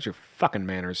talks. Where's your fucking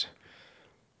manners?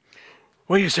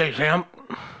 What do you say, Sam?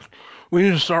 We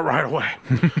need to start right away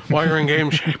while you're in game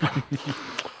shape.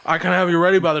 I can have you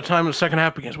ready by the time the second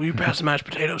half begins. Will you pass the mashed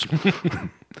potatoes?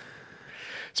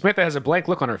 Samantha has a blank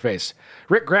look on her face.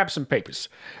 Rick grabs some papers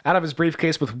out of his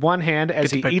briefcase with one hand as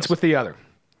the he papers. eats with the other.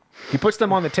 He puts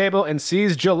them on the table and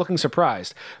sees Jill looking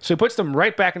surprised, so he puts them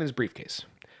right back in his briefcase.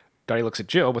 Dottie looks at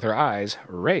Jill with her eyes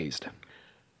raised.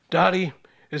 Dottie,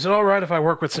 is it all right if I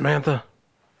work with Samantha?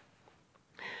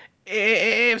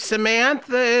 If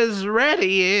Samantha is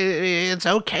ready, it's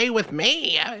okay with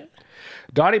me.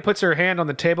 Dottie puts her hand on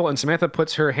the table and Samantha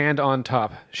puts her hand on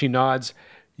top. She nods,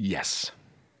 yes.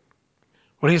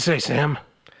 What do you say, Sam?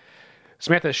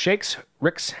 Samantha shakes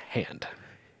Rick's hand.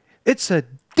 It's a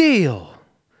deal.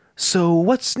 So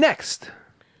what's next?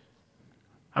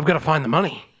 I've got to find the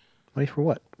money. Money for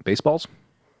what? Baseballs?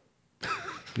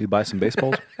 You buy some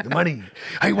baseballs? The money.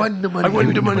 I want the money. I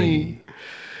want the money.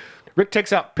 Rick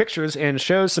takes out pictures and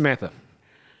shows Samantha.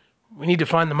 We need to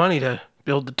find the money to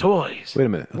build the toys. Wait a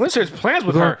minute. What's his plans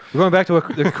with her? We're going back to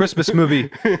a Christmas movie.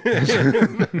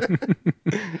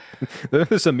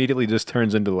 This immediately just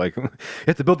turns into like, you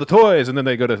have to build the toys, and then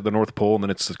they go to the North Pole, and then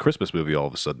it's a Christmas movie all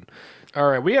of a sudden. All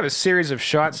right, we have a series of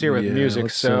shots here with music,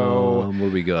 let's, so what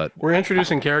do we got? We're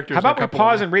introducing characters. how about in a we couple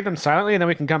pause of- and read them silently, and then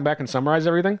we can come back and summarize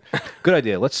everything? Good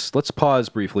idea. Let's pause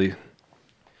briefly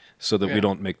so that Yeah. we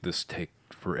don't make this take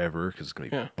forever because it's going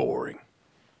to be boring.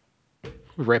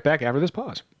 We're right back after this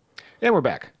pause. And we're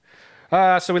back.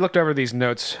 So we looked over these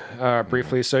notes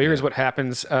briefly. So here's what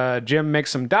happens. Jim makes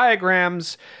some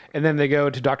diagrams, and then they go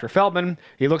to Dr. Feldman.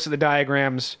 He looks at the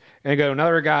diagrams, and they go to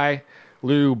another guy,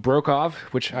 Lou Brokov,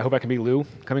 which I hope I can be Lou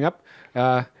coming up.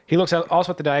 He looks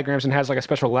also at the diagrams and has like a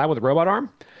special lab with a robot arm.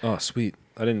 Oh, sweet.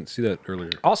 I didn't see that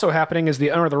earlier. Also happening is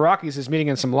the owner of the Rockies is meeting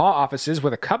in some law offices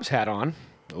with a Cubs hat on.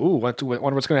 Ooh, wonder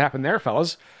what's going to happen there,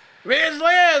 fellas. Liz,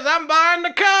 I'm buying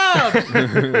the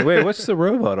Cubs. Wait, what's the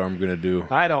robot arm going to do?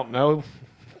 I don't know.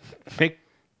 Make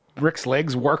Rick's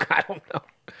legs work. I don't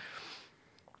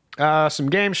know. Some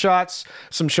game shots,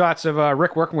 some shots of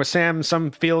Rick working with Sam,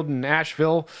 some field in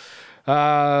Asheville.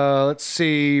 Let's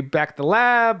see. Back at the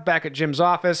lab, back at Jim's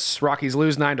office. Rockies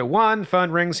lose 9-1.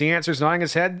 Phone rings. He answers, nodding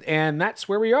his head, and that's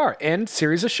where we are. End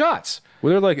series of shots.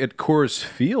 Well, they're like at Coors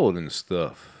Field and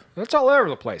stuff. That's all over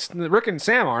the place. Rick and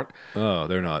Sam aren't. Oh,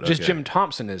 they're not. Just okay. Jim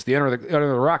Thompson is the owner of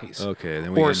the Rockies. Okay,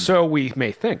 then Or so we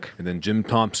may think. And then Jim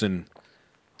Thompson.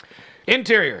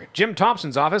 Interior, Jim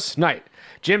Thompson's office, night.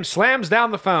 Jim slams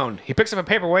down the phone. He picks up a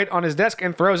paperweight on his desk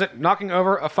and throws it, knocking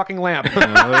over a fucking lamp.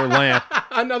 Another lamp.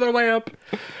 Another lamp.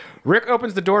 Rick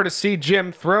opens the door to see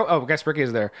Jim throw... Oh, I guess Ricky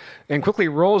is there. And quickly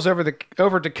rolls over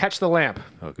to catch the lamp.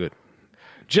 Oh, good.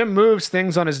 Jim moves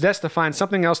things on his desk to find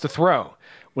something else to throw.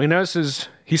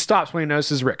 He stops when he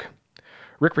notices Rick.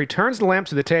 Rick returns the lamp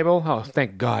to the table. Oh,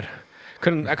 thank God.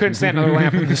 I couldn't stand another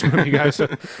lamp in this movie, guys.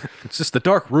 It's just the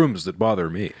dark rooms that bother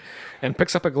me. And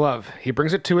picks up a glove. He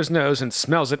brings it to his nose and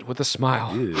smells it with a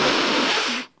smile.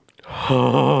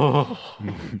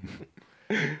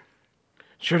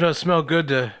 Sure does smell good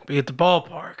to be at the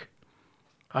ballpark.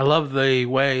 I love the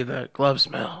way the glove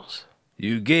smells.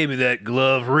 You gave me that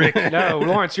glove, Rick. No,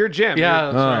 Lawrence, you're Jim.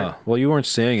 Yeah, that's right. Well, you weren't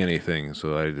saying anything,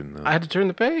 so I didn't know. I had to turn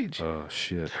the page. Oh,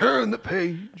 shit. Turn the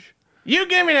page. You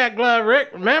gave me that glove, Rick,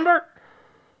 remember?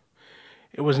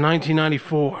 It was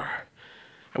 1994,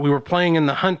 and we were playing in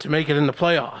the hunt to make it in the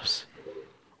playoffs.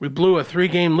 We blew a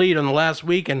 3-game lead on the last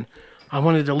week, and I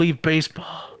wanted to leave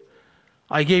baseball.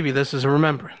 I gave you this as a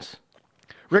remembrance.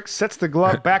 Rick sets the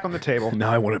glove back on the table.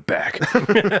 Now I want it back.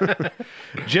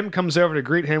 Jim comes over to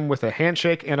greet him with a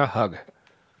handshake and a hug.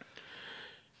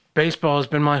 Baseball has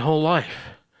been my whole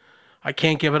life. I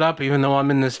can't give it up even though I'm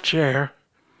in this chair.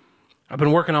 I've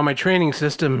been working on my training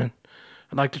system, and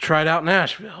I'd like to try it out in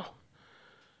Nashville.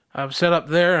 I've set up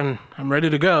there, and I'm ready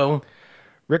to go.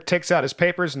 Rick takes out his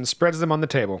papers and spreads them on the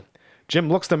table. Jim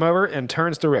looks them over and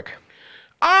turns to Rick.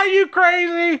 Are you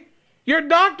crazy? Your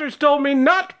doctors told me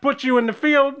not to put you in the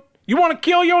field. You want to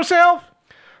kill yourself?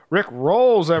 Rick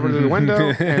rolls over to the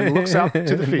window and looks out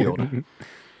to the field.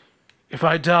 If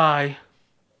I die,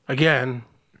 again,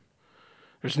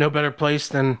 there's no better place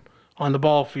than on the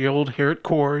ball field here at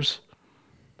Coors.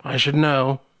 I should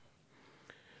know.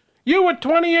 You were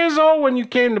 20 years old when you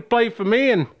came to play for me,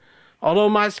 and although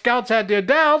my scouts had their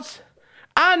doubts,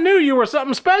 I knew you were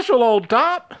something special, old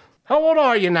top. How old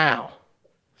are you now?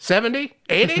 70?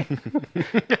 80?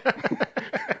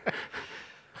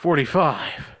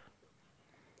 45.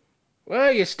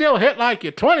 Well, you still hit like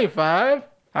you're 25.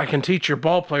 I can teach your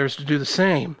ball players to do the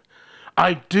same.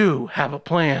 I do have a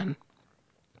plan.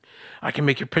 I can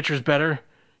make your pitchers better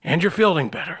and your fielding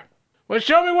better. Well,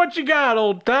 show me what you got,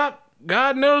 old top.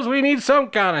 God knows we need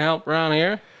some kind of help around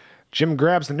here. Jim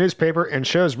grabs the newspaper and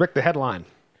shows Rick the headline.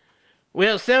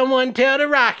 Will someone tell the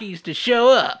Rockies to show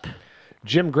up?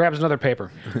 Jim grabs another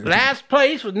paper. Last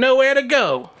place with nowhere to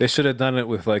go. They should have done it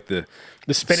with like the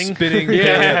Spinning?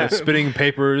 the spinning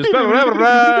papers.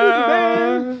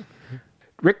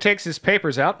 Rick takes his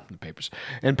papers out,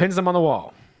 and pins them on the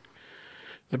wall.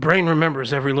 The brain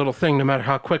remembers every little thing no matter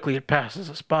how quickly it passes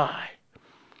us by.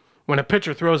 When a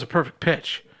pitcher throws a perfect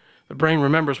pitch, the brain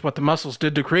remembers what the muscles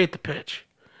did to create the pitch.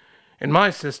 In my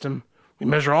system, we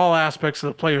measure all aspects of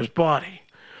the player's body,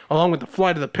 along with the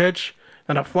flight of the pitch,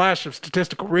 and a flash of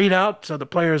statistical readout so the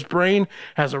player's brain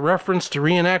has a reference to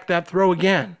reenact that throw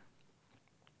again.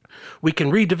 We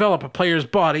can redevelop a player's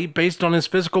body based on his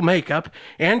physical makeup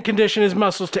and condition his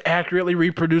muscles to accurately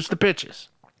reproduce the pitches.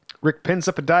 Rick pins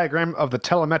up a diagram of the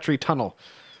telemetry tunnel.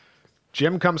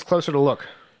 Jim comes closer to look.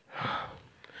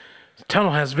 The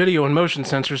tunnel has video and motion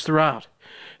sensors throughout.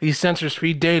 These sensors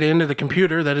feed data into the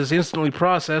computer that is instantly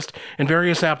processed in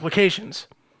various applications.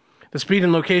 The speed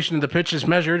and location of the pitch is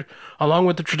measured along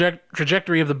with the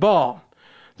trajectory of the ball.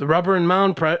 The rubber and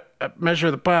mound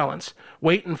measure the balance,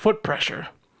 weight, and foot pressure.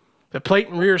 The plate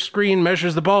and rear screen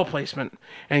measures the ball placement,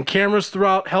 and cameras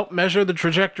throughout help measure the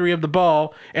trajectory of the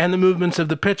ball and the movements of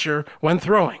the pitcher when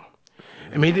throwing.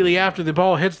 Immediately after the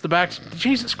ball hits the back...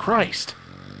 Jesus Christ.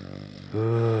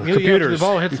 Immediately after the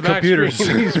ball hits the back screen,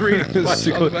 he's reading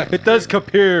It does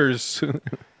computers.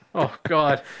 Oh,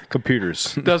 God.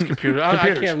 Computers. It does computer.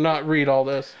 I can't not read all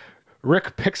this.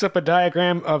 Rick picks up a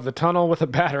diagram of the tunnel with a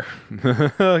batter.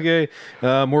 Okay.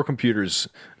 More computers.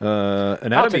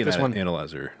 Anatomy take this one.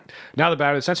 analyzer. Now the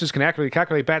batter, the sensors can accurately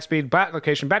calculate bat speed, bat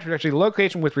location, bat trajectory,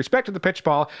 location with respect to the pitch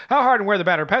ball, how hard and where the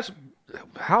batter passes.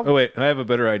 How? Oh, wait. I have a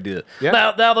better idea. Yeah.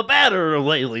 Now the batter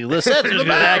lately, the sensors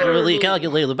can accurately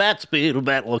calculate the bat speed and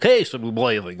bat location of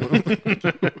blazing.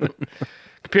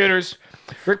 Computers.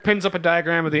 Rick pins up a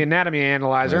diagram of the anatomy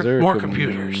analyzer. More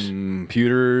computers.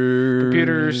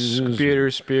 Computers.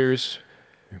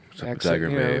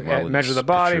 Diagram A, Marlins measure the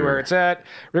body, pitcher. where it's at.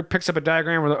 Rick picks up a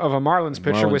diagram of a Marlins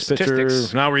pitcher with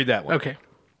statistics. Now read that one. Okay.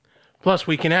 Plus,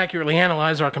 we can accurately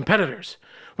analyze our competitors.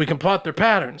 We can plot their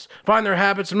patterns, find their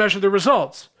habits, and measure their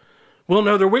results. We'll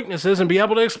know their weaknesses and be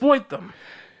able to exploit them.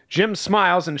 Jim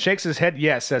smiles and shakes his head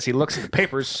yes as he looks at the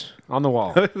papers on the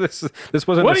wall. This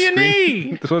wasn't. What a do you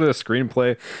screen- need? This wasn't a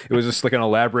screenplay. It was just like an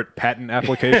elaborate patent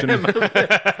application.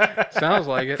 Sounds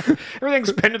like it.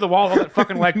 Everything's pinned to the wall, all that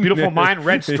fucking like beautiful mind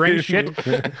red string shit.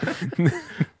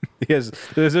 Yes,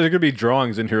 there's going to be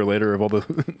drawings in here later of all the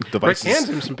Rick devices. hands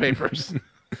him some papers.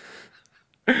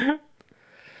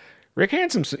 Rick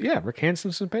hands him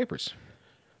some papers.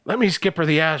 Let me skipper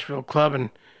the Asheville Club and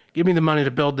give me the money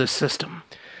to build this system.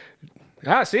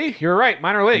 Ah, see, you're right.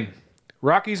 Minor league.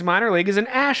 Rockies minor league is in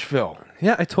Asheville.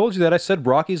 Yeah, I told you that. I said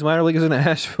Rockies minor league is in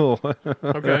Asheville.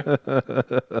 Okay.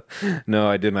 No,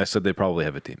 I didn't. I said they probably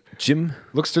have a team. Jim.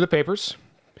 Looks through the papers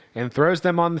and throws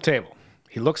them on the table.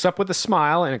 He looks up with a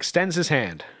smile and extends his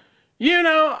hand. You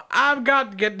know, I've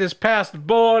got to get this past the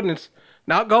board, and it's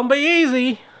not going to be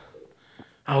easy.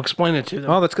 I'll explain it to them.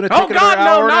 Oh, that's going to take God, another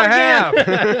hour no, and not a half.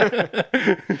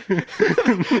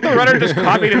 The runner just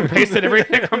copied and pasted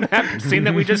everything from that scene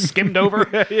that we just skimmed over.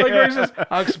 Like Rick says,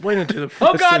 I'll explain it to them.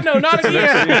 Oh, God, no, not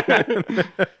again.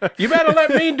 You better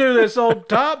let me do this, old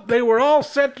top. They were all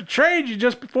set to trade you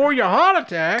just before your heart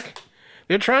attack.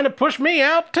 They're trying to push me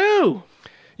out, too.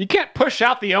 You can't push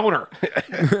out the owner.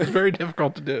 It's very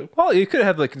difficult to do. Well, you could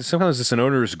have like sometimes it's an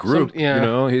owner's group. Yeah. You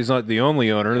know, he's not the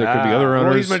only owner. There could be other Or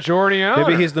owners. he's majority owner.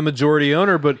 Maybe he's the majority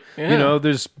owner, but you know,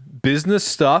 there's business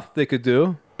stuff they could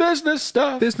do. business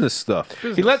stuff. Business stuff.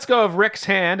 He lets go of Rick's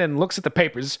hand and looks at the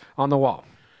papers on the wall.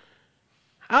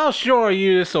 I'll assure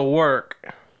you this will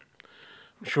work.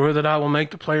 I'm sure that I will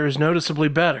make the players noticeably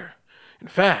better. In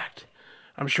fact,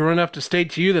 I'm sure enough to state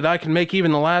to you that I can make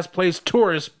even the last place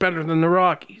tourists better than the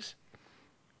Rockies.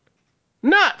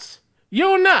 Nuts!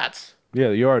 You're nuts! Yeah,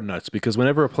 you are nuts because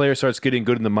whenever a player starts getting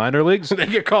good in the minor leagues, They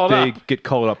get called they up. get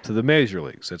called up to the major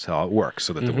leagues. That's how it works.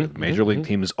 So that the major league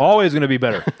team is always going to be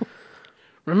better.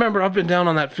 Remember, I've been down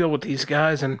on that field with these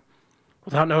guys, and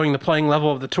without knowing the playing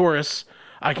level of the tourists,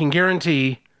 I can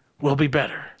guarantee we'll be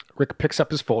better. Rick picks up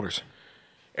his folders.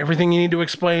 Everything you need to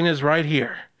explain is right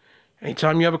here.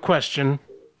 Anytime you have a question,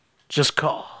 just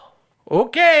call.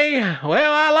 Okay,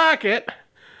 well, I like it.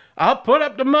 I'll put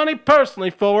up the money personally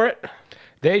for it.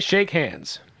 They shake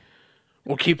hands.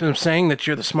 We'll keep them saying that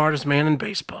you're the smartest man in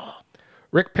baseball.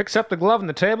 Rick picks up the glove on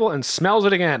the table and smells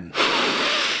it again.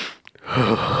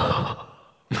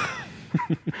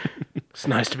 It's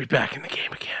nice to be back in the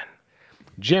game again.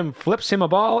 Jim flips him a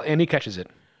ball and he catches it.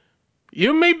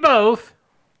 You and me both.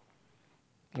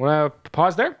 Want to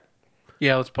pause there?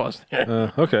 Yeah, let's pause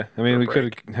there. Okay. I mean, we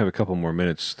break. could have a couple more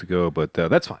minutes to go, but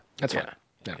that's fine. That's Yeah. fine.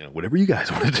 You know, whatever you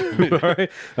guys want to do. All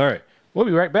right. All right. We'll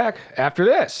be right back after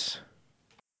this.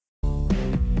 You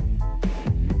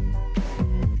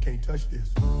can't touch this.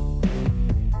 You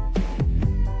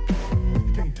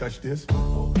can't touch this.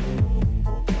 You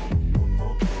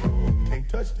can't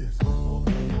touch this.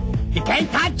 You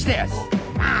can't touch this.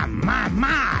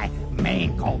 My.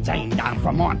 Man called Zane down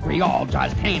from Montreal.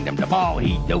 Just hand him the ball,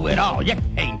 he'd do it all. You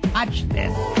can't touch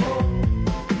this.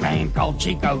 Man called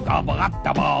Chico, gobble up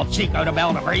the ball. Chico to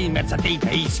Bell to Green, it's a deep,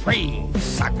 he screams.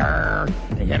 Sucker,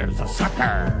 the hitter's a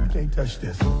sucker. You can't touch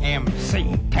this.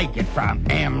 MC, take it from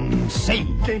MC.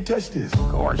 You can't touch this. Of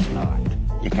course not.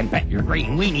 You can bet your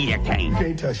green weenie you You can't.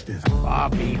 can't touch this.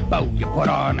 Bobby Bow, you put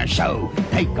on a show.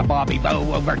 Take a Bobby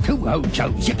Bow over 2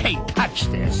 Hochos. You can't touch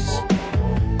this.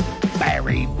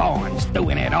 Barry Bonds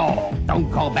doing it all.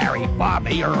 Don't call Barry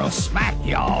Bobby or he'll smack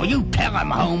y'all. You tell him,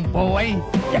 homeboy.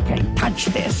 You can't touch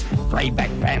this.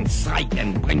 Playback Van Syke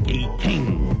and Blinky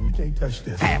King. You can't touch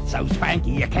this. Fat so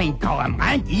spanky, you can't call him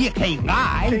lanky. You can't You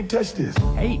lie. can't touch this.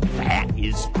 Hey, fat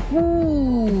is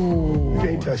cool. You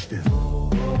can't touch this.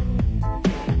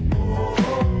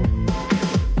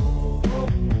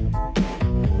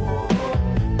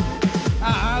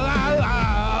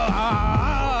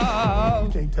 You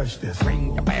can't touch this.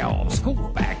 Ring the bell,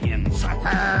 school's back in,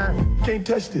 sucker. You can't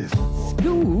touch this.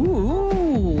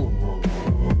 School.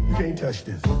 You can't touch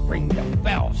this. Ring the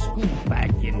bell, school's back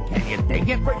in, can you dig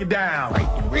it? Break it down. Break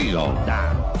it real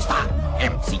down. Stop,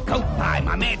 MC Coke Pie,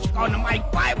 my magic on the mic.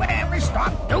 Why would I ever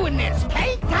stop doing this?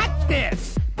 Can't touch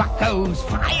this. Buckos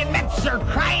flying, Mets are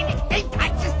crying. You can't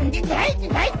touch this. You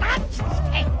can't touch this.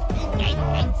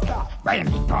 Can't stop.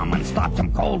 Randy Tomlin stops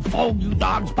him cold. Fold, you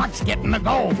dogs, Bucks getting the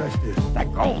gold. Touch this. The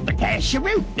gold, the cash, you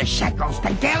root, the shekels,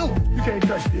 they go. You can't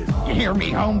touch this. You hear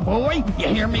me, homeboy? You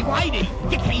hear me, Whitey?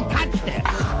 You can't touch this. You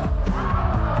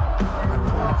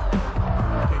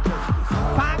can't touch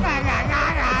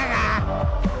this.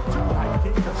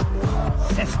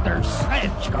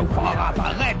 ledge. Go fall off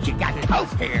a ledge. You got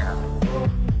toast here.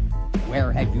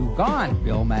 Where have you gone,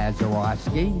 Bill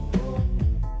Mazeroski?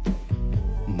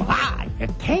 My, you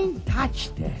can't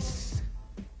touch this.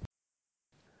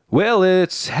 Well,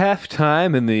 it's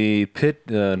halftime in the Pitt,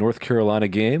 North Carolina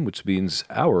game, which means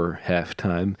our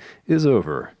halftime is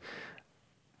over.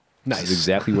 Nice. This is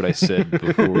exactly what I said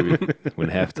before when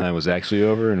halftime was actually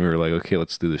over, and we were like, okay,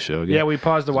 let's do the show again. Yeah, we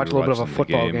paused to So watch we a little bit of a watching the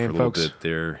football for game, a little folks. bit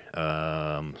there.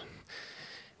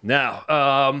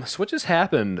 Now, so what just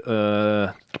happened?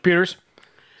 Computers.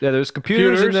 Yeah, there's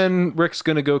computers, and Computers. then Rick's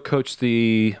going to go coach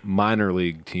the minor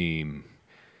league team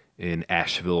in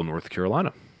Asheville, North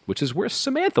Carolina, which is where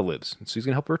Samantha lives. And so he's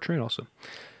going to help her train also.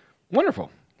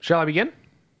 Wonderful. Shall I begin?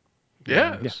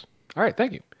 Yes. All right,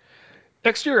 thank you.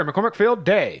 Exterior, McCormick Field,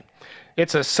 day.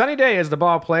 It's a sunny day as the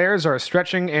ball players are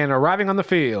stretching and arriving on the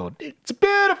field. It's a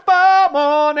beautiful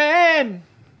morning.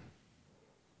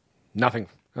 Nothing.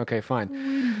 Okay, fine.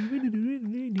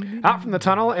 Out from the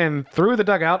tunnel and through the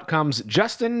dugout comes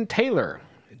Justin Taylor.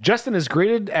 Justin is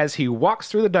greeted as he walks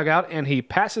through the dugout and he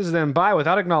passes them by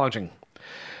without acknowledging.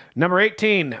 Number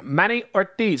 18, Manny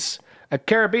Ortiz, a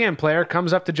Caribbean player,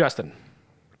 comes up to Justin.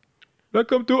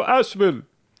 Welcome to Asheville.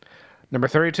 Number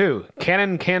 32,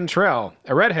 Cannon Cantrell,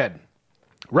 a redhead,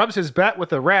 rubs his bat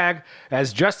with a rag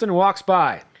as Justin walks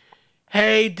by.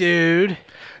 Hey, dude.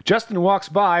 Justin walks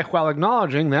by while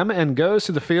acknowledging them and goes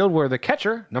to the field where the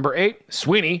catcher, number 8,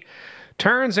 Sweeney,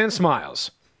 turns and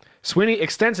smiles. Sweeney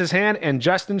extends his hand and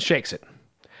Justin shakes it.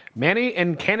 Manny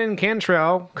and Cannon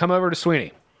Cantrell come over to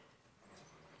Sweeney.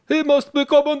 He must be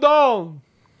coming down.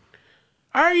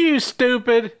 Are you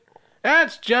stupid?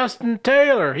 That's Justin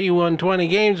Taylor. He won 20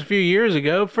 games a few years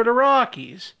ago for the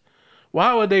Rockies.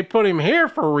 Why would they put him here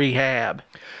for rehab?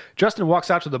 Justin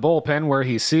walks out to the bullpen where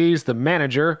he sees the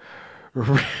manager,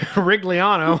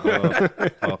 Rigliano.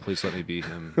 Oh, please let me be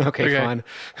him. Okay, fine.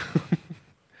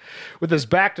 With his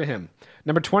back to him.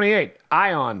 Number 28,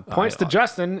 Ion, points to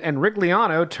Justin, and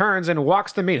Rigliano turns and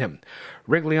walks to meet him.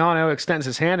 Rigliano extends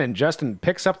his hand, and Justin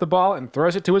picks up the ball and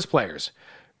throws it to his players.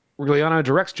 Rigliano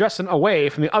directs Justin away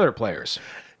from the other players.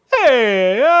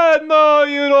 Hey, I know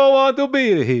you don't want to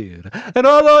be here. And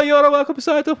although you're a welcome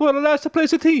sight for the last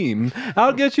place team,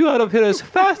 I'll get you out of here as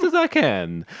fast as I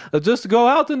can. Just go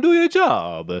out and do your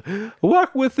job.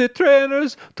 Work with the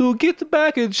trainers to get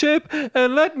back in shape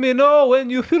and let me know when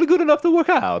you feel good enough to work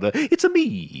out. It's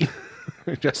me.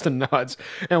 Justin nods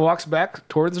and walks back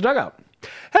towards the dugout.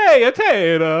 Hey,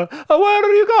 Taylor, where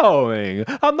are you going?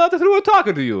 I'm not through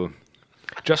talking to you.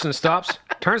 Justin stops,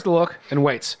 turns to look, and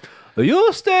waits.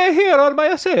 You stay here on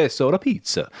my say-so, the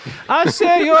pizza. I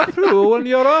say you're through when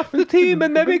you're off the team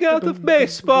and maybe get out of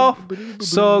baseball.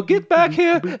 So get back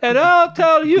here and I'll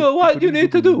tell you what you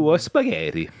need to do,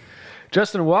 spaghetti.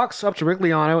 Justin walks up to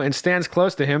Rigliano and stands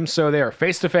close to him so they are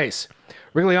face to face.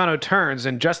 Rigliano turns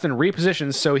and Justin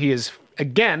repositions so he is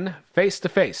again face to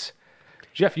face.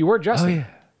 Jeff, you were Justin. Oh, yeah.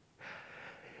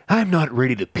 I'm not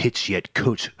ready to pitch yet,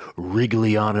 Coach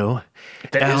Rigliano.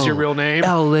 That is your real name?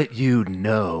 I'll let you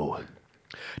know.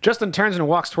 Justin turns and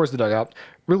walks towards the dugout.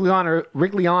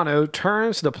 Rigliano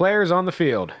turns to the players on the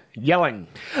field, yelling.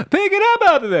 Pick it up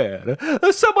out of there.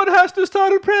 Someone has to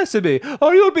start impressing me,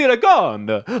 or you'll be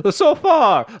gone. So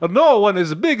far, no one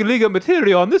is big league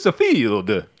material on this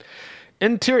field.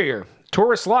 Interior,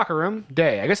 tourist locker room,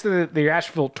 day. I guess they're the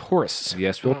Asheville tourists. The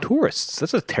Asheville Tourists.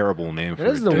 That's a terrible name for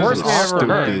It is the a worst name I've ever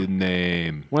heard. stupid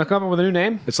name. Want to come up with a new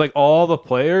name? It's like all the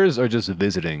players are just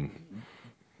visiting.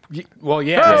 Well,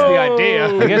 yeah, that's the idea.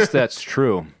 I guess that's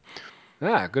true.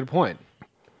 Ah, good point.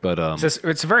 But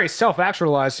It's a very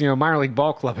self-actualized, minor league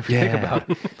ball club if you think about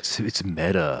it. it's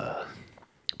meta.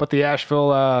 But the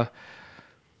Asheville,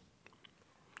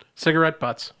 Cigarette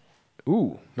butts.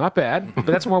 ooh, not bad. But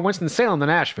that's more Winston-Salem than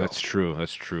Asheville. That's true.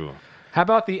 That's true. How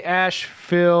about the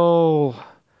Asheville?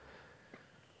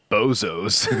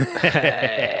 Bozos.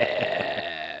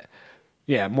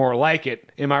 Yeah, more like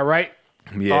it. Am I right,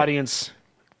 Yeah. audience?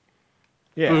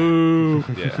 Yeah.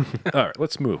 Yeah. All right,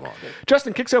 let's move on.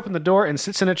 Justin kicks open the door and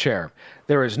sits in a chair.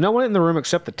 There is no one in the room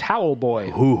except the towel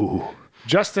boy. Ooh.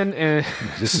 Justin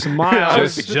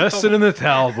smiles. Justin and the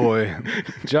Towel Boy.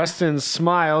 Justin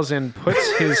smiles and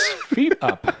puts his feet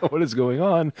up. What is going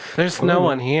on? There's no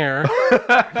one here.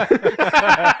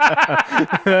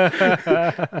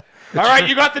 All right,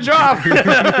 you got the job.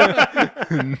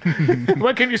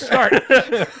 When can you start?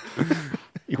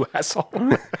 You asshole.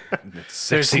 There's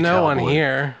Sexy no one cowboy.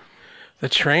 here. The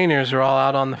trainers are all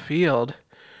out on the field.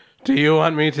 Do you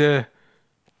want me to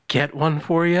get one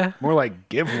for you? More like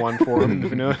give one for him, if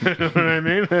you know what I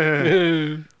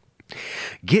mean.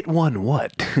 Get one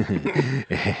what?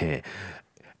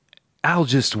 I'll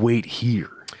just wait here.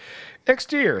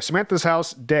 Exterior, Samantha's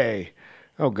house, day.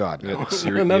 Oh, God.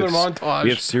 Another montage. We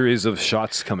have series of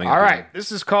shots coming All up. right,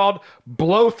 this is called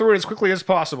blow through it as quickly as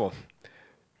possible.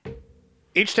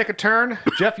 Each take a turn.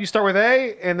 Jeff, you start with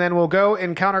A, and then we'll go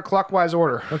in counterclockwise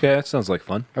order. Okay, that sounds like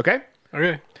fun. Okay?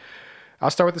 Okay. I'll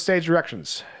start with the stage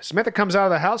directions. Samantha comes out of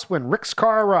the house when Rick's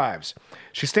car arrives.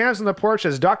 She stands on the porch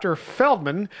as Dr.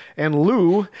 Feldman and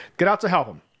Lou get out to help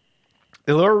him.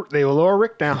 They will lower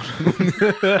Rick down.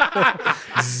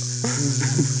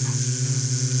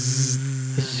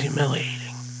 This is humiliating.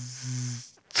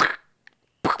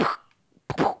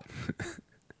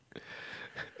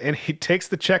 And he takes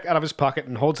the check out of his pocket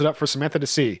and holds it up for Samantha to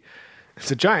see. It's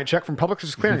a giant check from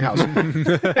Publishers Clearinghouse.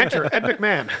 Enter Ed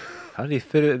McMahon. How did he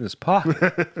fit it in his pocket?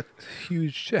 It's a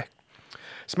huge check.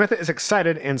 Samantha is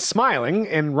excited and smiling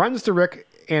and runs to Rick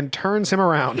and turns him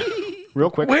around. Real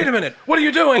quick. Wait a minute. What are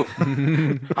you doing?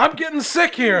 I'm getting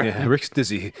sick here. Yeah, Rick's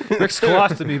dizzy. Rick's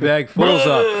colostomy bag fills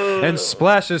up and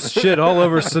splashes shit all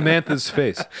over Samantha's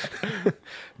face.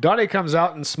 Dottie comes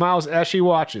out and smiles as she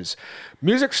watches.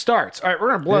 Music starts. All right, we're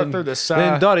going to blow through this.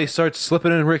 Then Dottie starts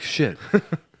slipping in Rick's shit. we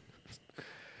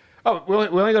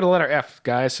only go to letter F,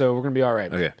 guys, so we're going to be all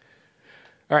right. Okay.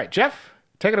 All right, Jeff,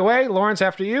 take it away. Lawrence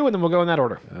after you, and then we'll go in that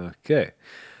order. Okay.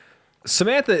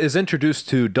 Samantha is introduced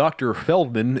to Dr.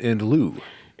 Feldman and Lou.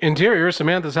 Interior,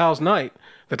 Samantha's house night.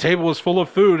 The table is full of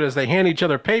food as they hand each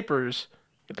other papers.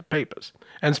 Get the papers.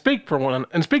 And speak to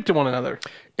one another.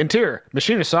 Interior,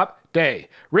 machinist shop, day.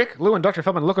 Rick, Lou, and Dr.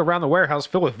 Feldman look around the warehouse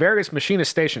filled with various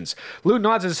machinist stations. Lou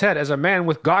nods his head as a man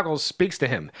with goggles speaks to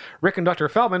him. Rick and Dr.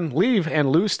 Feldman leave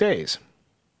and Lou stays.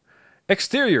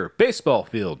 Exterior, baseball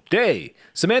field, day.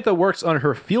 Samantha works on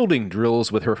her fielding drills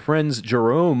with her friends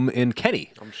Jerome and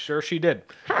Kenny. I'm sure she did.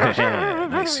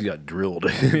 Nice, you got drilled.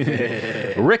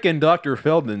 Rick and Dr.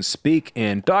 Feldman speak,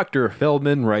 and Dr.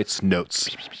 Feldman writes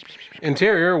notes.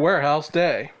 Interior, warehouse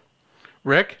day.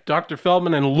 Rick, Dr.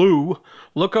 Feldman, and Lou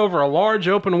look over a large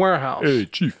open warehouse. Hey,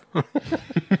 Chief.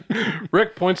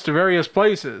 Rick points to various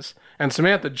places, and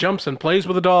Samantha jumps and plays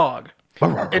with a dog.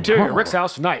 Interior, Rick's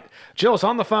house tonight. Jill's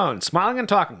on the phone, smiling and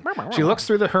talking. She looks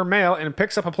through her mail and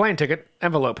picks up a plane ticket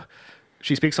envelope.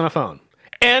 She speaks on the phone.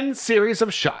 End series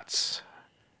of shots.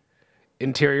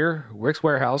 Interior, Rick's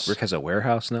warehouse. Rick has a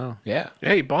warehouse now? Yeah.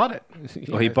 Yeah, he bought it.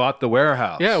 Oh, he bought the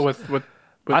warehouse. Yeah, with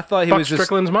I thought he Buck was just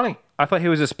Strickland's money. I thought he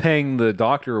was just paying the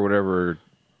doctor or whatever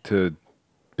to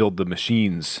build the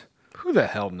machines. Who the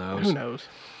hell knows? Who knows?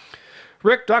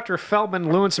 Rick, Dr.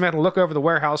 Feldman, Lou, and Samantha look over the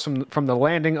warehouse from the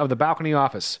landing of the balcony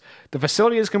office. The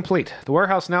facility is complete. The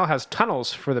warehouse now has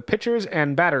tunnels for the pitchers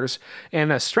and batters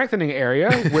and a strengthening area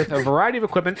with a variety of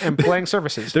equipment and playing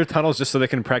surfaces. Their tunnels just so they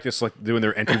can practice like doing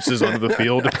their entrances onto the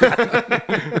field.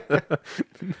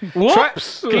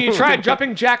 Whoops! Can you try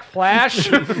jumping jack flash?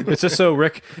 It's just so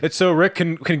Rick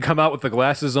can come out with the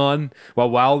glasses on while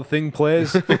Wild Thing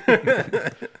plays.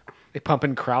 They pump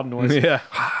in crowd noise. Yeah.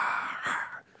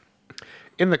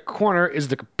 In the corner is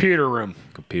the computer room.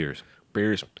 Computers.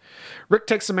 Beers. Rick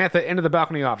takes Samantha into the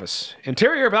balcony office.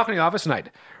 Interior balcony office night.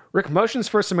 Rick motions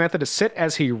for Samantha to sit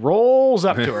as he rolls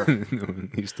up to her.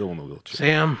 He's still in the wheelchair.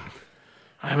 Sam,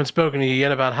 I haven't spoken to you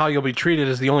yet about how you'll be treated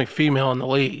as the only female in the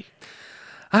league.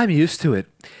 I'm used to it.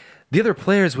 The other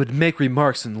players would make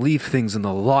remarks and leave things in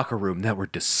the locker room that were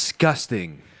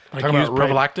disgusting. Like Talking use about rape.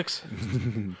 prophylactics?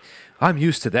 I'm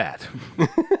used to that.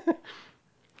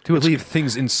 They would leave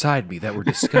things inside me that were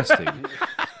disgusting.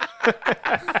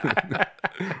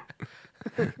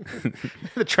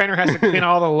 The trainer has to clean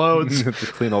all the loads. To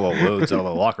clean all the loads out of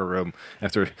the locker room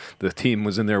after the team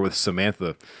was in there with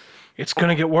Samantha. It's going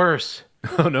to get worse.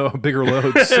 Oh no, bigger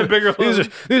loads. Bigger loads.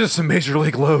 These are some major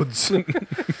league loads.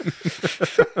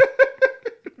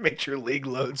 Major league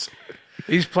loads.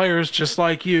 These players, just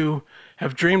like you,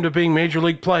 have dreamed of being major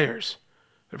league players.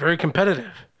 They're very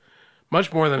competitive,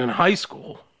 much more than in high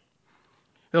school.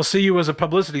 They'll see you as a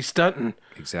publicity stunt, and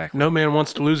Exactly. no man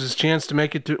wants to lose his chance to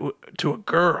make it to a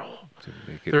girl.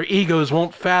 Make it, Their egos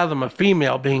won't fathom a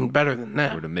female being better than or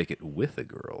them. to make it with a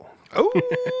girl. Oh,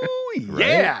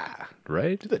 yeah.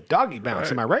 Right? Do the doggy bounce.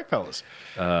 Am I right, fellas?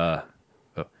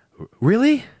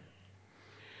 Really?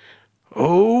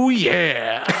 Oh,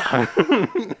 yeah.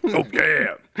 Oh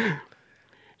yeah.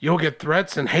 You'll get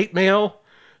threats and hate mail.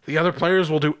 The other players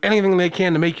will do anything they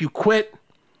can to make you quit.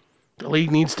 The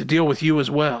league needs to deal with you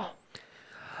as well.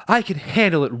 I can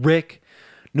handle it, Rick.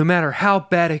 No matter how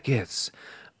bad it gets,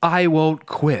 I won't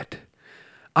quit.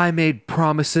 I made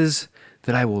promises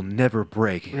that I will never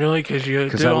break. Really? Because you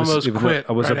did I was, almost even though quit.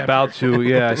 I was right about after. to.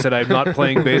 Yeah, I said I'm not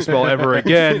playing baseball ever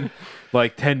again.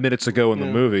 Like 10 minutes ago in the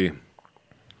movie.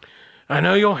 I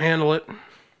know you'll handle it.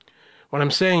 What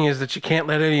I'm saying is that you can't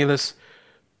let any of this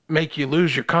make you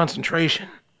lose your concentration.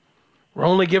 We're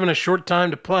only given a short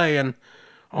time to play, and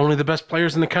only the best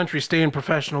players in the country stay in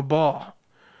professional ball.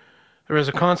 There is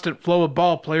a constant flow of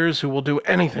ball players who will do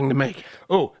anything to make it.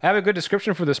 Oh, I have a good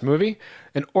description for this movie.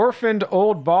 An orphaned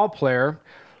old ball player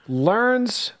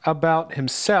learns about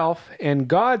himself and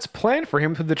God's plan for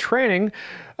him through the training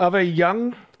of a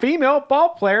young female ball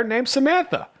player named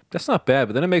Samantha. That's not bad,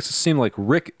 but then it makes it seem like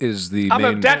Rick is the I'm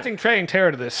main... adapting training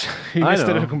terror to this. You I missed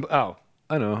it. know. Oh.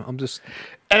 I know. I'm just...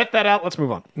 Edit that out. Let's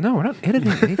move on. No, we're not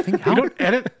editing anything You out. don't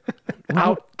edit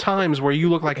out times where you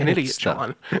look like an idiot,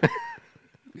 stuff. John.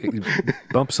 It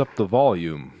bumps up the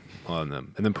volume on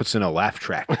them and then puts in a laugh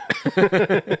track.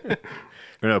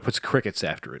 Or no, it puts crickets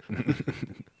after it.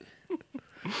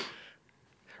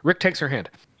 Rick takes her hand.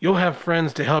 You'll have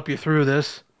friends to help you through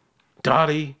this.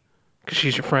 Dottie, because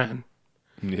she's your friend.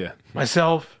 Yeah.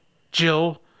 Myself,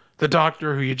 Jill, the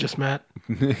doctor who you just met,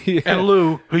 and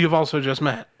Lou, who you've also just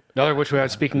met. Neither of which we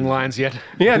have speaking lines yet.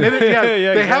 Yeah, they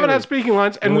exactly. haven't had speaking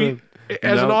lines, and we,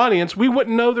 as an No. audience, we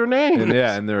wouldn't know their names.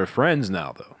 And they're friends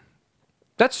now, though.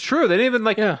 That's true. They didn't even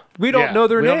like. Yeah. We don't Yeah, know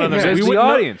their we don't know names. their As names. the We wouldn't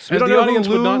know- audience, we as don't the know audience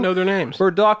who would not Lou know their names. or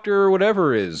Doctor or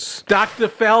whatever is. Dr.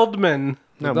 Feldman.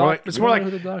 No, doc- it's we more don't know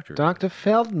like who the doctor. Dr.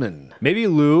 Feldman. Maybe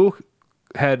Lou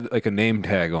had like a name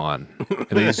tag on, and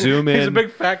they zoom in. He's a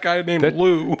big fat guy named That-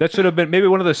 Lou. That should have been maybe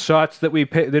one of the shots that we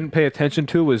didn't pay attention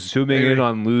to was zooming Maybe. in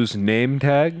on Lou's name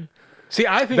tag, See,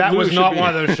 I think That Lou was should not be-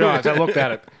 one of those shots. I looked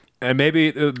at it. and maybe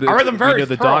I read them very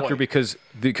the thoroughly. doctor because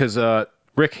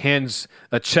Rick hands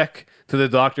a check to the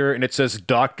doctor and it says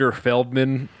Dr.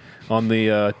 Feldman on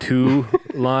the to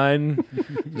line,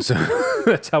 so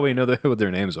that's how we know what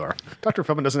their names are. Dr.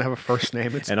 Feldman doesn't have a first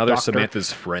name. It's And other Doctor.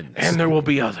 Samantha's friends. And there will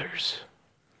be others.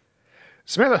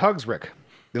 Samantha hugs Rick.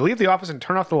 They leave the office and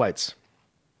turn off the lights.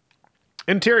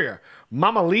 Interior,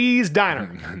 Mama Lee's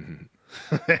Diner.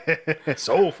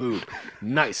 Soul food.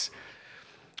 Nice.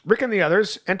 Rick and the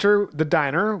others enter the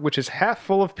diner, which is half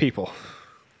full of people.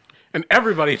 And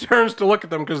everybody turns to look at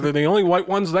them because they're the only white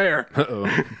ones there.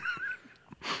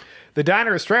 The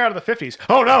diner is straight out of the 50s.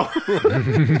 Oh, no!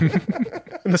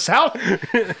 In the South?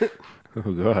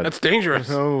 Oh god. That's dangerous.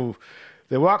 Oh.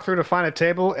 They walk through to find a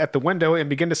table at the window and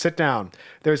begin to sit down.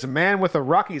 There's a man with a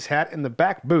Rockies hat in the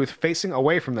back booth facing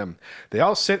away from them. They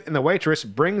all sit and the waitress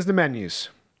brings the menus.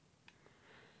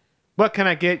 What can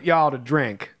I get y'all to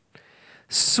drink?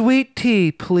 Sweet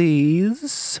tea,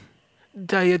 please.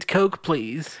 Diet Coke,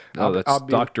 please. Oh, that's I'll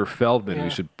be- Dr. Feldman. We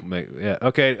should make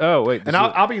Okay. Oh wait. And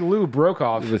I'll be Lou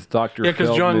Brokaw. with Dr. Yeah, because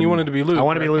John, Feldman. you wanted to be Lou. I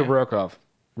want to be right? Lou Brokaw.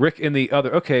 Rick and the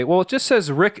other. Okay. Well, it just says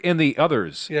Rick and the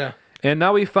others. Yeah. And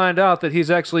now we find out that he's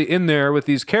actually in there with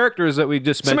these characters that we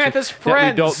just mentioned. Samantha's that we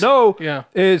friends. don't know. Yeah.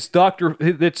 Is Dr.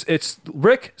 It's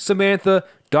Rick, Samantha,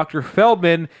 Dr.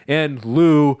 Feldman, and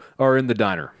Lou are in the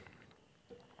diner.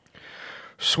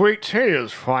 Sweet tea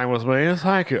is fine with me,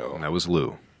 thank you. That was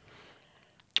Lou.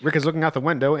 Rick is looking out the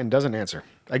window and doesn't answer.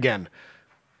 Again.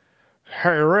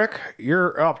 Hey, Rick,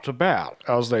 you're up to bat,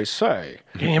 as they say.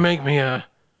 Can you make me a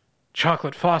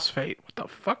chocolate phosphate? What the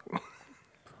fuck?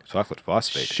 Chocolate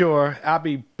phosphate. Sure, I'll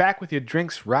be back with your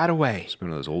drinks right away. It's one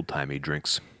of those old timey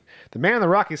drinks. The man in the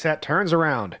Rockies hat turns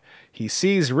around. He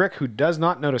sees Rick, who does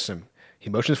not notice him. He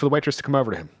motions for the waitress to come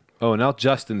over to him. Oh, now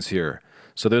Justin's here.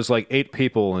 So there's like 8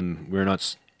 people, and we're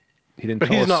not. He didn't. But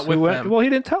tell he's us not with who- them. Well, he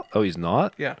didn't tell. Oh, he's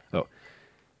not. Yeah. Oh.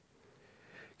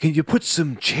 Can you put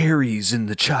some cherries in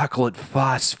the chocolate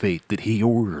phosphate that he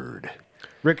ordered?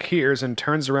 Rick hears and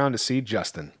turns around to see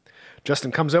Justin.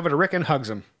 Justin comes over to Rick and hugs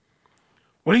him.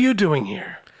 What are you doing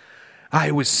here?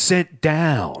 I was sent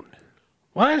down.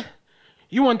 What?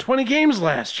 You won 20 games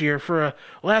last year for a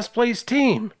last place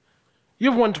team.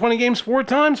 You've won 20 games 4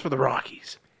 times for the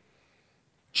Rockies.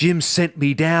 Jim sent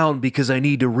me down because I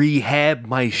need to rehab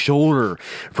my shoulder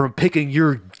from picking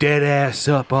your dead ass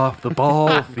up off the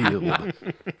ball field.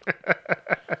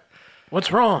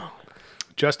 What's wrong?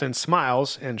 Justin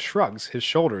smiles and shrugs his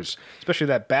shoulders, especially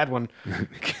that bad one.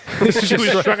 She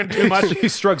was shrugging too much. He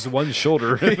shrugs one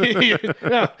shoulder.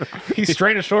 No, he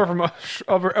strained his shoulder from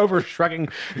over shrugging.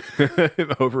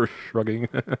 Over shrugging.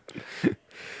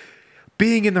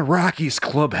 Being in the Rockies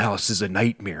clubhouse is a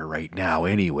nightmare right now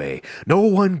anyway. No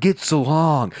one gets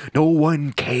along. No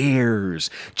one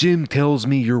cares. Jim tells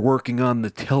me you're working on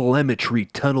the telemetry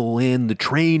tunnel and the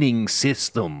training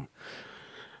system.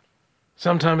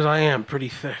 Sometimes I am pretty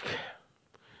thick.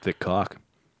 Thick cock.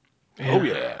 Oh,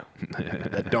 yeah.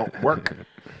 That don't work.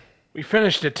 We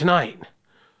finished it tonight.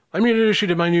 Let me introduce you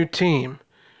to my new team.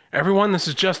 Everyone, this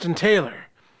is Justin Taylor.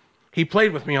 He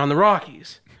played with me on the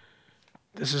Rockies.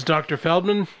 This is Dr.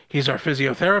 Feldman. He's our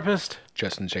physiotherapist.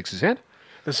 Justin shakes his hand.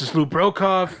 This is Lou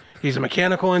Brokov. He's a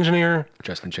mechanical engineer.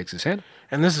 Justin shakes his hand.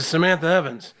 And this is Samantha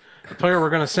Evans, the player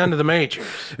we're going to send to the majors.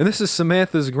 And this is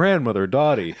Samantha's grandmother,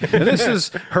 Dottie. And this is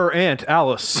her aunt,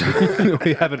 Alice.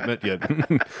 We haven't met yet.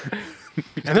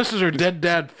 And this is her dead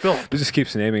dad, Philip. We just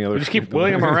keeps naming other. Just keep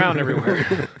wheeling him around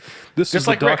everywhere. This just is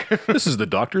like the Rick. This is the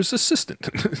doctor's assistant.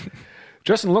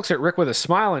 Justin looks at Rick with a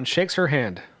smile and shakes her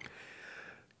hand.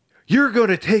 You're going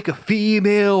to take a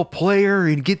female player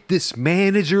and get this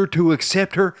manager to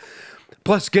accept her,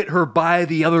 plus get her by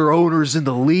the other owners in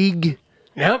the league?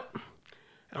 Yep.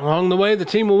 Along the way, the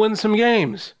team will win some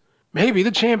games. Maybe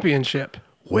the championship.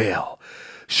 Well,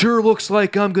 sure looks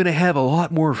like I'm going to have a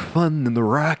lot more fun than the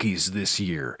Rockies this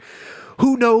year.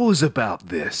 Who knows about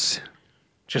this?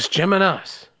 Just Jim and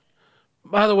us.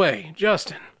 By the way,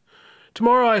 Justin,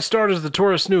 tomorrow I start as the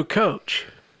Taurus' new coach.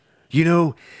 You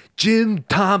know, Jim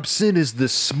Thompson is the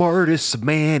smartest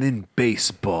man in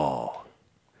baseball.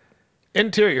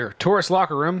 Interior, Taurus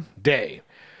locker room, day.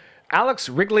 Alex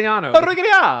Rigliano.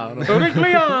 Rigliano.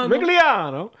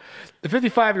 The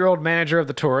 55-year-old manager of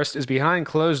the Taurus is behind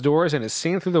closed doors and is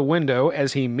seen through the window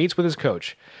as he meets with his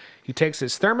coach. He takes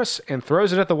his thermos and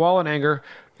throws it at the wall in anger,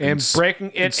 and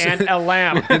breaking it and a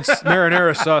lamp.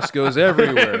 Marinara sauce goes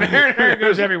everywhere. Marinara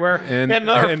goes everywhere. And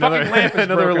another fucking lamp is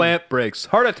another broken. lamp breaks.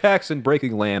 Heart attacks and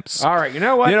breaking lamps. All right, you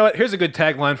know what? You know what? Here's a good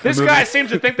tagline for This the movie. guy seems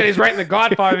to think that he's writing The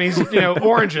Godfather and he's,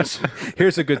 oranges.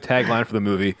 Here's a good tagline for the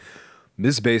movie.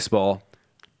 Ms. Baseball,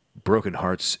 broken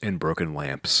hearts and broken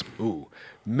lamps. Ooh,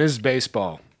 Ms.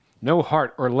 Baseball. No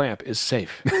heart or lamp is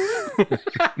safe.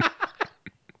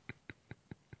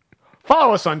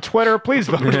 Follow us on Twitter. Please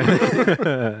vote.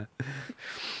 The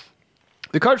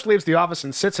coach leaves the office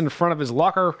and sits in front of his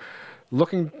locker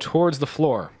looking towards the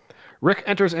floor. Rick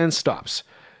enters and stops.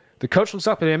 The coach looks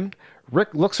up at him.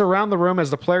 Rick looks around the room as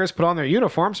the players put on their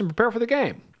uniforms and prepare for the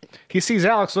game. He sees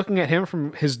Alex looking at him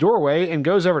from his doorway and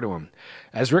goes over to him.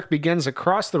 As Rick begins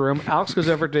across the room, Alex goes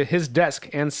over to his desk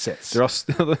and sits. They're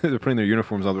putting their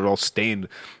uniforms on. They're all stained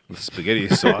with spaghetti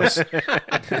sauce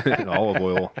and olive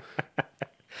oil.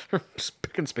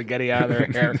 Picking spaghetti out of their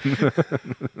hair.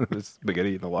 There's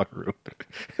spaghetti in the locker room.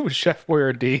 It was Chef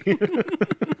Boyardee.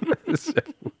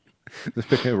 They're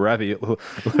picking ravioli.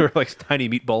 They're like tiny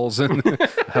meatballs and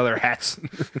how their hats.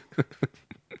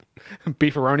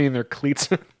 Beefaroni in their cleats.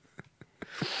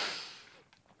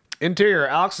 Interior,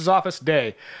 Alex's office,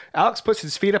 day. Alex puts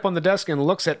his feet up on the desk and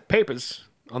looks at papers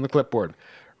on the clipboard.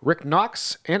 Rick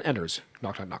knocks and enters.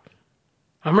 Knock, knock, knock.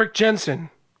 I'm Rick Jensen,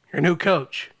 your new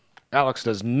coach. Alex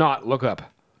does not look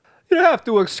up. You have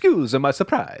to excuse my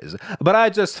surprise, but I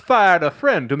just fired a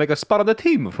friend to make a spot on the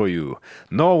team for you.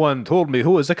 No one told me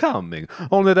who was coming,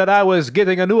 only that I was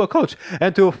getting a new coach,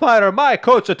 and to fire my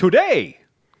coach today.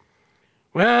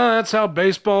 Well, that's how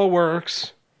baseball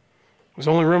works. There's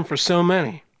only room for so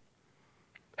many.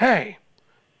 Hey,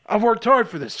 I've worked hard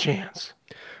for this chance.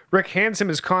 Rick hands him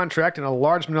his contract in a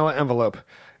large manila envelope.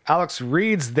 Alex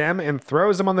reads them and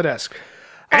throws them on the desk.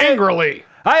 Angrily.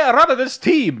 I run this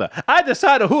team. I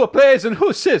decide who plays and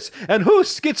who sits, and who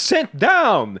gets sent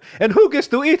down, and who gets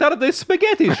to eat out of the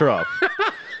spaghetti trough.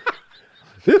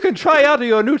 You can try out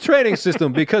your new training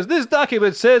system because this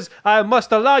document says I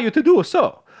must allow you to do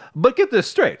so. But get this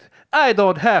straight. I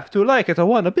don't have to like it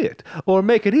one bit or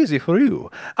make it easy for you.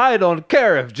 I don't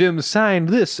care if Jim signed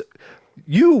this.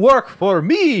 You work for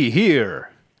me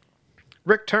here.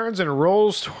 Rick turns and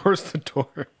rolls towards the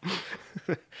door.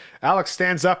 Alex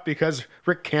stands up because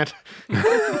Rick can't.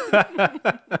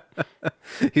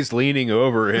 He's leaning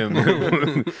over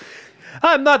him.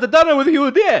 I'm not done with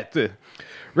you yet.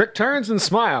 Rick turns and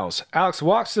smiles. Alex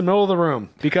walks to the middle of the room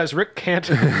because Rick can't.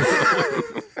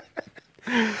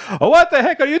 What the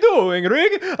heck are you doing,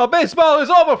 Rick? Baseball is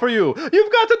over for you.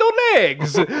 You've got no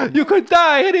legs. You could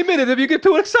die any minute if you get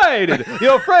too excited.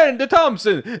 Your friend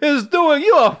Thompson is doing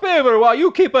you a favor while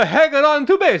you keep hanging on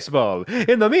to baseball.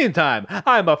 In the meantime,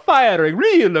 I'm firing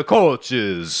real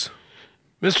coaches.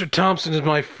 Mr. Thompson is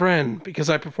my friend because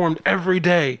I performed every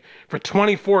day for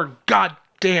 24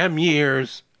 goddamn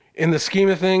years. In the scheme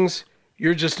of things,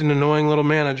 you're just an annoying little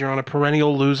manager on a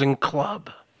perennial losing club.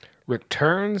 Rick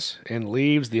turns and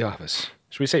leaves the office.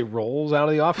 Should we say rolls out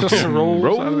of the office?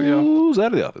 Rolls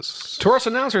out of the office. Taurus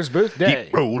announcer's booth day.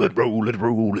 Roll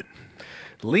it.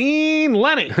 Lean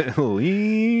Lenny.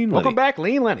 Lean. Welcome back.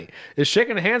 Lean Lenny is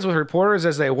shaking hands with reporters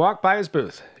as they walk by his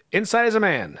booth. Inside is a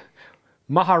man.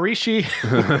 Maharishi.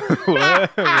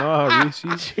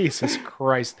 Maharishi. Jesus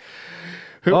Christ.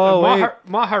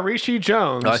 Maharishi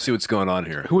Jones. I see what's going on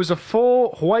here. Who is a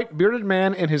full white bearded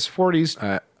man in his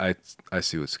 40s, I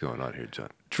see what's going on here, John.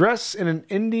 dressed in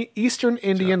an Eastern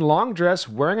Indian long dress,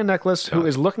 wearing a necklace, who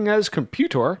is looking at his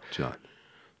computer. John.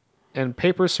 and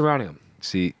papers surrounding him.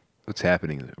 See what's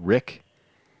happening. Rick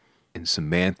and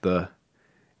Samantha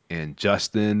and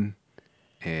Justin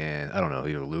and I don't know,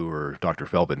 either Lou or Dr.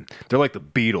 Feldman. They're like the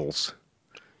Beatles.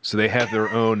 So they have their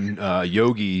own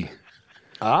yogi,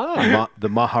 the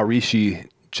Maharishi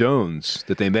Jones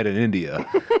that they met in India.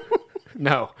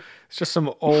 No, it's just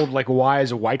some old, like,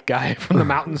 wise white guy from the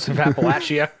mountains of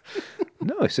Appalachia.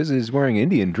 No, it says he's wearing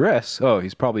Indian dress. Oh,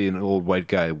 he's probably an old white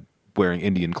guy wearing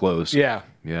Indian clothes. Yeah.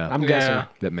 Yeah. I'm guessing. Yeah.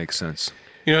 That makes sense.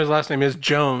 You know, his last name is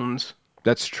Jones.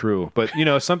 That's true. But,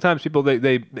 sometimes people,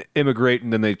 they immigrate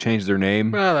and then they change their name.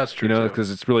 Well, that's true, too.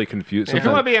 Because it's really confusing. If you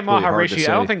want to be a Sometimes it's really hard to Maharishi,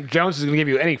 I don't say. think Jones is going to give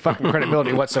you any fucking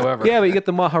credibility whatsoever. Yeah, but you get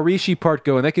the Maharishi part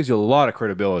going. That gives you a lot of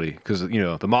credibility because, the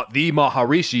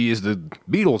Maharishi is the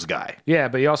Beatles guy. Yeah,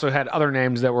 but he also had other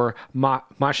names that were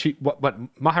Maharishi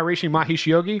Mahesh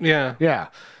Yogi? Yeah. Yeah.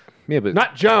 Yeah, but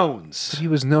Not Jones. he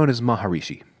was known as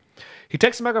Maharishi. He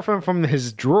takes the microphone from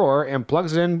his drawer and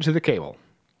plugs it into the cable.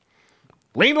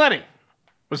 Lean Lenny.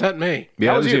 Was that me? Yeah,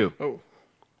 That that was was you. you.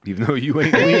 Even though you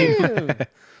ain't lean.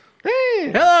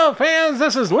 Hello, fans.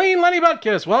 This is Lean Lenny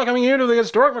Butkiss, welcoming you to the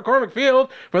historic McCormick Field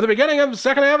for the beginning of the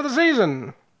second half of the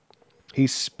season. He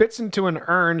spits into an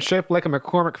urn shaped like a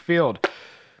McCormick Field.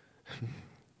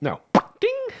 No.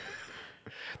 Ding!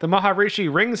 The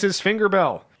Maharishi rings his finger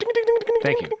bell. Ding, ding, ding, ding,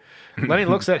 Thank you. Lenny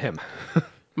looks at him.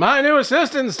 My new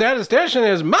assistant statistician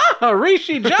is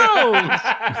Maharishi Jones,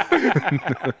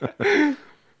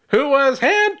 who was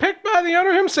handpicked by the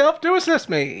owner himself to assist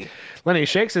me. Lenny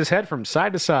shakes his head from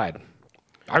side to side.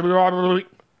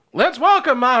 Let's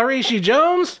welcome Maharishi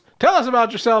Jones. Tell us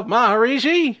about yourself,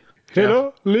 Maharishi.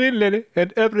 Hello, Lean Lenny,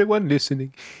 and everyone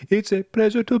listening. It's a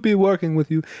pleasure to be working with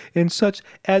you in such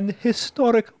an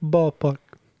historic ballpark.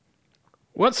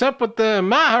 What's up with the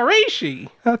Maharishi?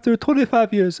 After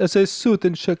 25 years as a suit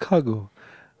in Chicago,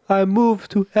 I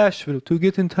moved to Asheville to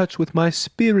get in touch with my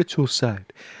spiritual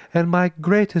side, and my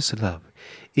greatest love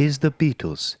is the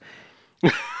Beatles.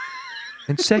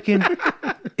 And second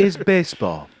is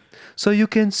baseball. So you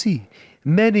can see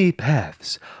many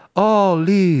paths all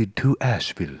lead to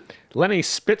Asheville. Lenny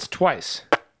spits twice.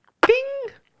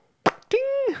 Ding!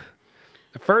 Ding!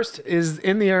 The first is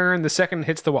in the urn, the second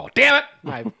hits the wall. Damn it!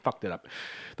 I fucked it up.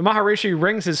 The Maharishi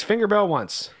rings his finger bell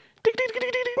once. Ding, ding, ding,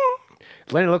 ding, ding, ding.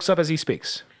 Lenny looks up as he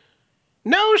speaks.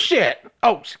 No shit.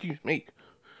 Oh, excuse me.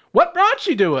 What brought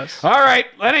you to us? All right,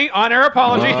 Lenny, on-air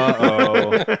apology.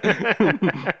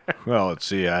 Well, let's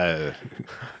see.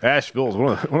 Asheville is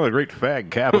one of the great fag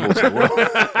capitals of the world.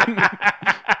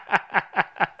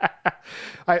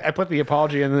 I put the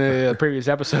apology in the previous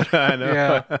episode. I know.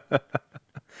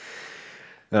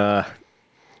 Yeah.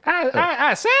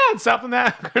 I said something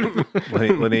that...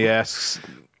 Lenny asks,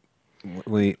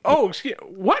 Oh, excuse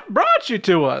what brought you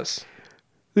to us?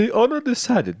 the owner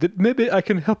decided that maybe I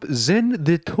can help Zen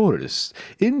the tourists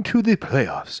into the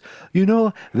playoffs. You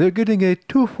know, they're getting a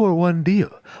 2-for-1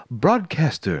 deal.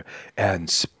 Broadcaster and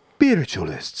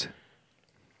spiritualist.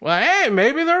 Well, hey,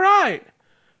 maybe they're right.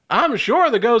 I'm sure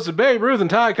the ghosts of Babe Ruth and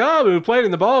Ty Cobb, who played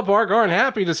in the ballpark, aren't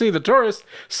happy to see the tourists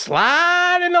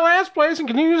slide into last place and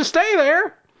continue to stay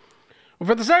there. Well,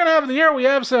 for the second half of the year, we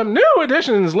have some new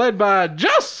additions led by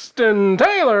Justin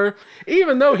Taylor.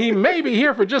 Even though he may be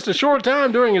here for just a short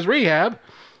time during his rehab,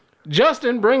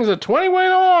 Justin brings a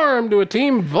 20-win arm to a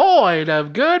team void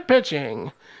of good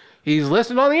pitching. He's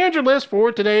listed on the injured list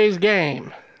for today's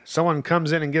game. Someone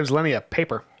comes in and gives Lenny a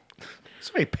paper.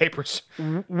 So many papers.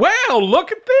 Well,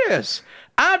 look at this.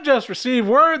 I've just received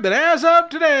word that as of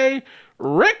today,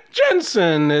 Rick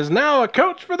Jensen is now a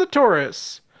coach for the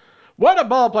Tourists. What a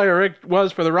ball player Rick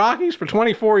was for the Rockies for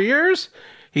 24 years.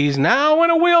 He's now in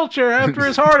a wheelchair after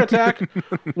his heart attack.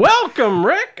 Welcome,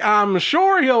 Rick. I'm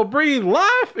sure he'll breathe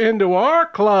life into our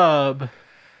club.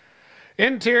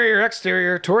 Interior,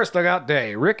 exterior, tourist dugout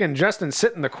day. Rick and Justin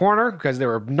sit in the corner because they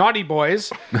were naughty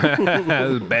boys.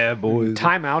 Those bad boys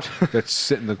Timeout. that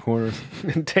sit in the corner.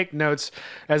 And take notes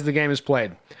as the game is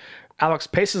played. Alex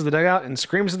paces the dugout and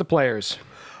screams at the players.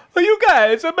 You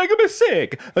guys make a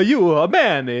mistake. You,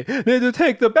 man, need to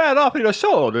take the bat off your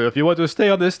shoulder if you want to stay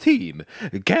on this team.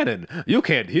 Cannon, you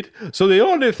can't hit, so the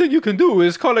only thing you can do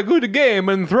is call a good game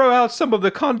and throw out some of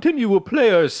the continual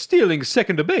players stealing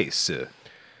second base.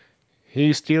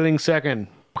 He's stealing second.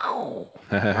 All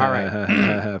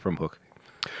right. From Hook.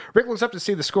 Rick looks up to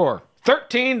see the score.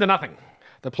 13-0.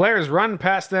 The players run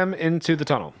past them into the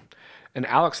tunnel. And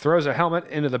Alex throws a helmet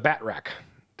into the bat rack.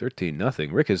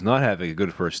 13-0. Rick is not having a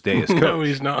good first day as coach. No,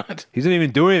 he's not. He didn't even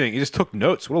do anything. He just took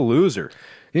notes. What a loser.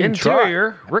 He didn't try.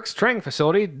 Interior, Rick's training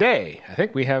facility, day. I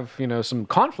think we have, some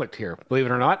conflict here, believe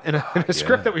it or not, in a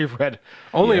script that we've read.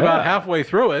 Only about halfway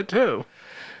through it, too.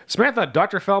 Samantha,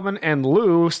 Dr. Feldman, and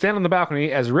Lou stand on the balcony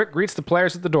as Rick greets the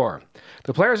players at the door.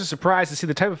 The players are surprised to see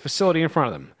the type of facility in front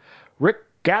of them. Rick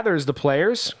gathers the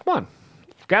players. Come on.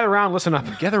 Gather around, listen up.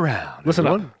 Gather around. Listen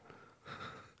everyone. up.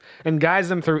 And guides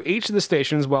them through each of the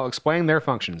stations while explaining their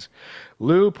functions.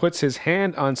 Lou puts his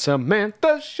hand on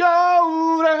Samantha's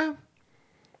shoulder.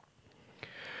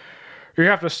 You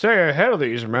have to stay ahead of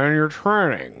these men in your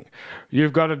training.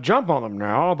 You've got to jump on them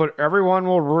now, but everyone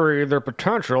will read their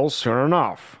potential soon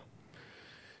enough.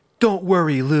 Don't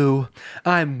worry, Lou.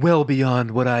 I'm well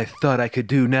beyond what I thought I could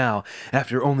do now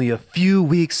after only a few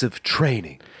weeks of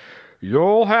training.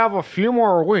 You'll have a few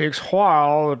more weeks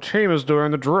while the team is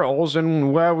doing the drills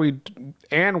and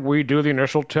we do the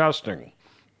initial testing.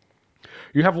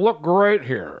 You have looked great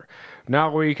here.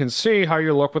 Now we can see how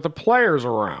you look with the players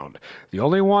around. The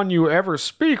only one you ever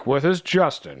speak with is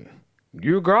Justin.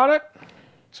 You got it?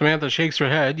 Samantha shakes her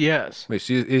head, yes. Wait,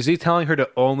 so is he telling her to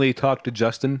only talk to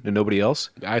Justin and nobody else?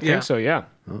 I think Yeah. so, yeah.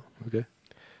 Oh, okay.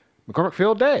 McCormick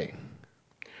Field Day.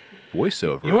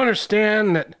 Voiceover. You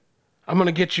understand that I'm going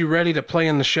to get you ready to play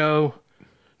in the show?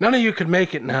 None of you could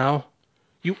make it now.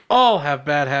 You all have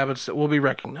bad habits that will be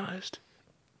recognized.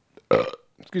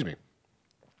 Excuse me.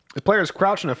 The players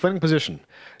crouch in a footing position,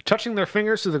 touching their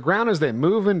fingers to the ground as they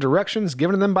move in directions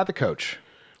given to them by the coach.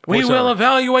 We will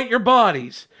evaluate your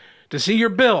bodies to see your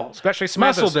build, Especially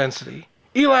muscle Samantha's. density,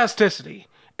 elasticity,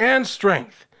 and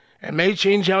strength, and may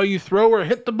change how you throw or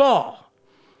hit the ball.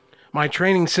 My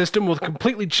training system will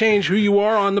completely change who you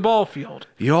are on the ball field.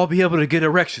 You'll be able to get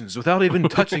erections without even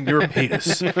touching your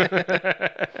penis.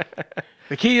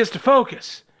 The key is to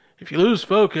focus. If you lose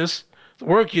focus, the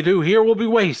work you do here will be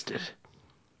wasted.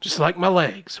 Just like my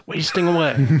legs, wasting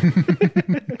away.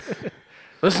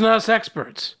 Listen to us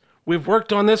experts. We've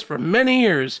worked on this for many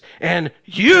years, and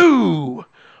you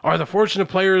are the fortunate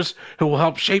players who will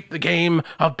help shape the game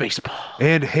of baseball.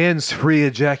 And hands-free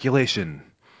ejaculation.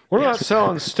 We're not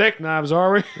selling steak knives,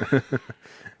 are we?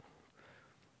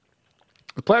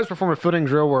 The players perform a footing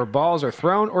drill where balls are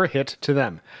thrown or hit to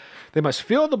them. They must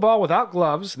field the ball without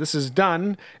gloves. This is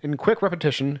done in quick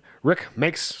repetition. Rick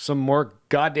makes some more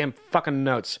goddamn fucking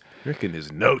notes. Rick and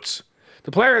his notes.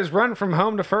 The players run from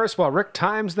home to first while Rick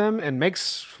times them and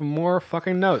makes some more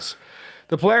fucking notes.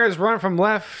 The players run from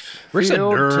left Rick's a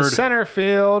field to nerd. center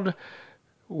field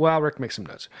while Rick makes some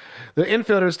notes. The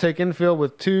infielders take infield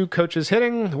with two coaches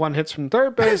hitting. One hits from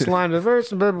third base, line to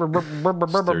first.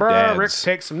 dads. Rick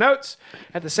takes some notes.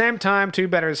 At the same time, two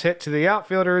batters hit to the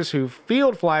outfielders who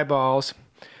field fly balls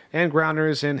and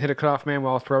grounders and hit a cutoff man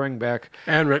while throwing back.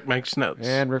 And Rick makes notes.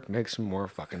 And Rick makes some more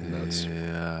fucking notes.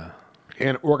 Yeah.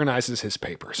 And organizes his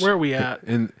papers. Where are we at?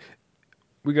 And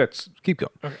we got keep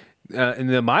going. Okay. In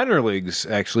the minor leagues,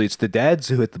 actually, it's the dads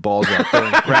who hit the balls out there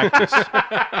in practice.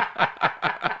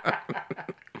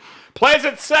 Plays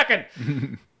at second.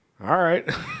 All right.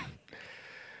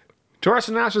 Tourist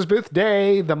announcer's booth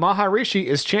day. The Maharishi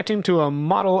is chanting to a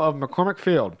model of McCormick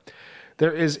Field.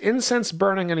 There is incense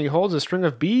burning, and he holds a string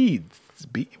of beads.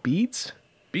 Beads?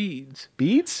 Beads.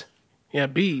 Beads? Yeah,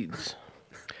 beads.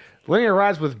 Lenny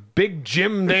arrives with Big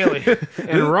Jim Daly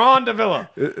and Ron DeVilla.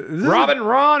 Robin,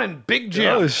 Ron, and Big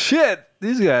Jim. Oh, shit.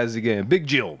 These guys again. Big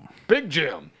Jill. Big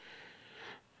Jim.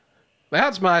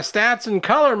 That's my stats and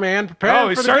color man preparing Oh,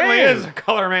 he for the certainly game. is a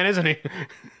color man, isn't he?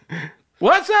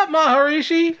 What's up,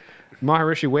 Maharishi?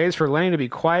 Maharishi waits for Lenny to be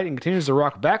quiet and continues to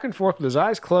rock back and forth with his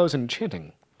eyes closed and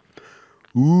chanting.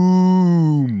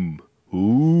 Oom.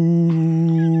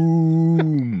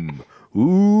 Oom.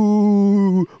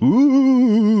 Oom.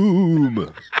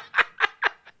 Oom.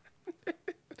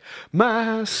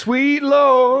 My sweet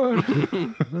Lord,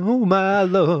 Oh, my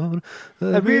Lord.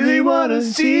 I really want to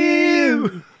see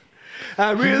you.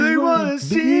 I really want to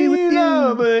see you,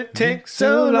 Lord, but it takes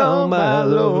so long, my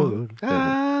Lord.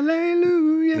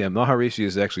 Hallelujah. Yeah, Maharishi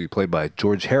is actually played by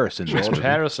George Harrison. George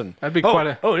Harrison. That'd be quite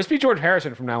a... Oh, just be George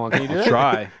Harrison from now on. Can you do that?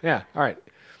 Try. Yeah, all right.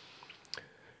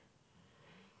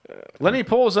 Lenny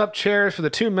pulls up chairs for the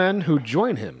two men who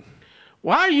join him.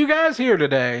 Why are you guys here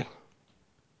today?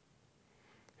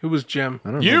 Who was Jim?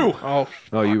 You! Oh,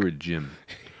 Oh, you were Jim.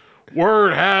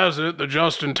 word has it that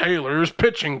Justin Taylor is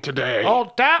pitching today.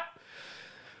 Hold tap!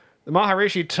 The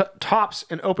Maharishi tops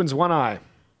and opens one eye.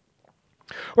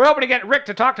 We're hoping to get Rick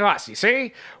to talk to us, you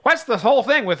see? What's the whole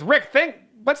thing with Rick thing?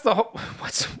 What's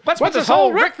this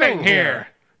whole Rick thing here?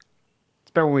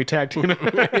 It's better when we tag team it.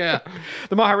 Yeah.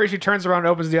 The Maharishi turns around and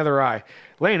opens the other eye.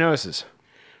 Lenny notices.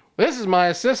 This is my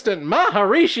assistant,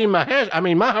 Maharishi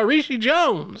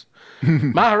Jones.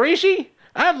 Maharishi,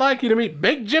 I'd like you to meet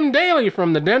Big Jim Daly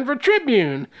from the Denver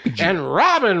Tribune and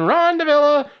Robin Ron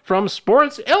DeVilla from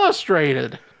Sports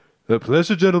Illustrated. A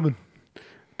pleasure, gentlemen.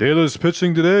 Taylor's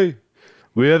pitching today.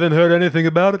 We haven't heard anything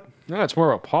about it. No, it's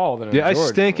more of a Paul than a Yeah, I George.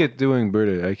 stink at doing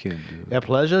British. I can't do it. A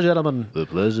pleasure, gentlemen. A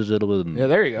pleasure, gentlemen. Yeah,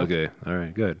 there you go. Okay, all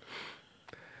right, good.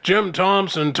 Jim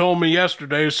Thompson told me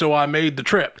yesterday, so I made the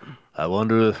trip. I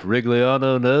wonder if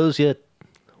Rigliano knows yet.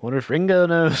 Wonder if Ringo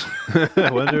knows.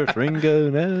 I wonder if Ringo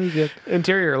knows yet.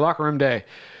 Interior locker room day.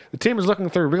 The team is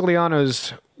looking through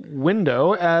Rigliano's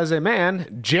window as a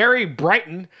man, Jerry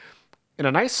Brighton, in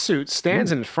a nice suit,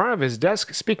 stands in front of his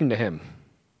desk speaking to him.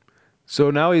 So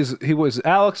now he was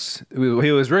Alex. He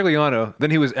was Rigliano.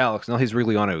 Then he was Alex. Now he's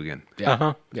Rigliano again. Yeah.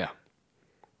 Uh-huh. Yeah.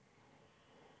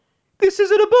 This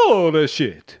isn't a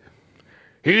bullshit.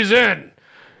 He's in.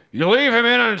 You leave him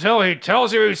in until he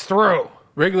tells you he's through.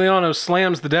 Rigliano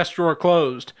slams the desk drawer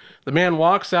closed. The man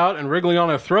walks out, and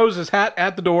Rigliano throws his hat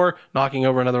at the door, knocking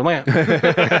over another lamp.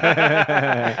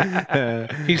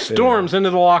 He storms into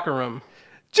the locker room.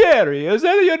 Jerry, is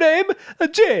that your name?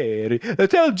 Jerry,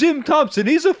 tell Jim Thompson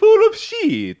he's a fool of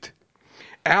shit.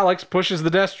 Alex pushes the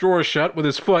desk drawer shut with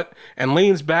his foot and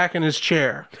leans back in his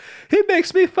chair. He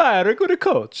makes me fire a good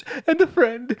coach and a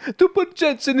friend to put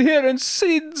Jensen here and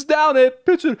sends down a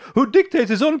pitcher who dictates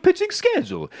his own pitching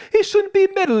schedule. He shouldn't be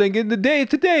meddling in the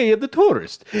day-to-day of the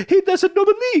tourist. He doesn't know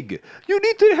the league. You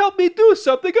need to help me do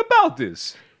something about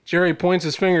this. Jerry points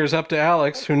his fingers up to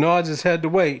Alex, who nods his head to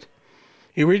wait.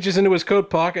 He reaches into his coat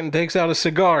pocket and takes out a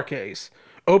cigar case,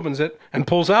 opens it, and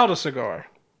pulls out a cigar.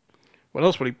 What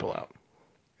else would he pull out?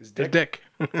 His dick.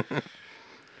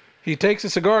 He takes a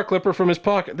cigar clipper from his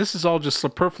pocket. This is all just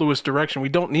superfluous direction. We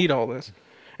don't need all this.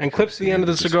 And clips the end of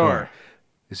the cigar.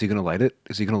 Is he going to light it?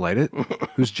 Is he going to light it?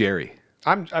 Who's Jerry?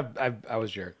 I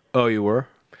was Jerry. Oh, you were?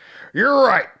 You're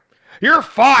right. You're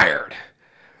fired.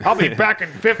 I'll be back in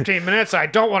 15 minutes. I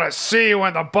don't want to see you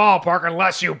in the ballpark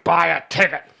unless you buy a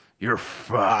ticket. You're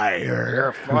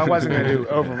fired. I wasn't going to do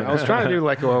Overman. I was trying to do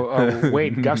like a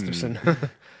Wade Gustafson.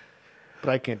 But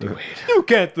I can't do Wade. You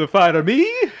can't fire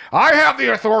me. I have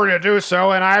the authority to do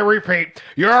so, and I repeat,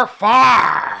 you're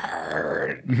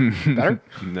fired. Better?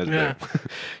 That's Yeah. better.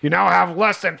 You now have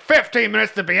less than 15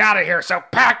 minutes to be out of here, so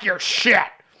pack your shit.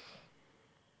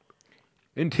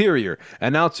 Interior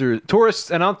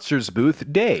tourist announcer's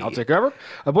booth day. I'll take over.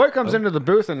 A boy comes into the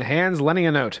booth and hands Lenny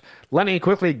a note. Lenny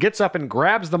quickly gets up and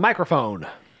grabs the microphone.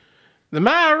 The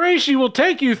Maharishi will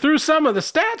take you through some of the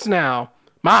stats now.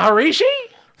 Maharishi?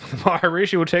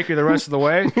 Maharishi will take you the rest of the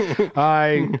way.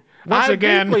 I deeply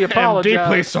am apologize.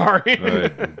 deeply sorry. I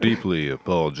deeply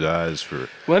apologize for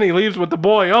Lenny leaves with the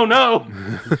boy. Oh, no.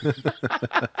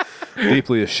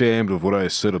 deeply ashamed of what I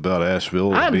said about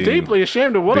Asheville. I'm being- deeply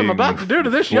ashamed of what I'm being about to do to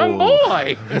this young full of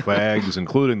boy. Fags,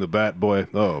 including the bat boy.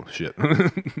 Oh, shit.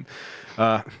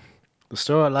 The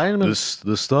star alignment?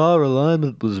 The star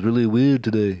alignment was really weird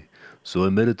today, so I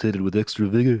meditated with extra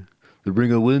vigor to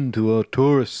bring a win to our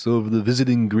tourists over the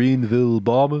visiting Greenville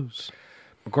Bombers.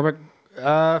 McCormick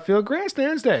Field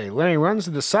Grandstands Day. Lenny runs to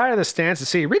the side of the stands to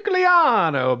see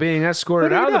Rigliano being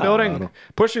escorted out of the building,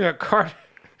 pushing a cart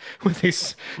with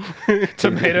these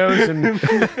tomatoes and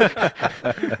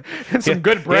some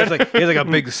good bread. He has like a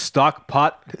big stock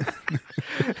pot.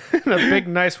 And a big,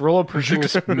 nice roll of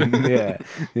prosciutto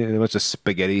yeah, a bunch of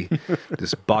spaghetti.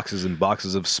 Just boxes and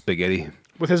boxes of spaghetti.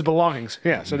 with his belongings.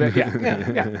 Yeah, so that,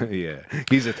 yeah. Yeah,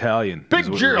 he's Italian. Big is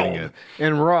what we're getting Gerald at.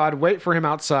 and Rod wait for him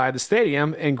outside the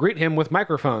stadium and greet him with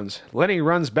microphones. Lenny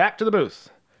runs back to the booth.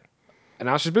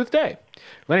 Announcer's booth day.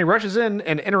 Lenny rushes in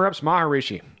and interrupts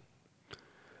Maharishi.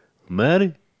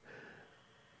 Manny,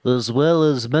 as well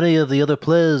as many of the other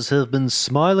players have been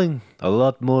smiling a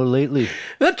lot more lately.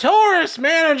 The tourist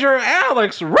manager,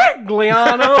 Alex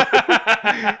Rigliano,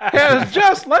 has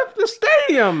just left the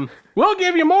stadium. We'll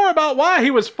give you more about why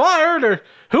he was fired or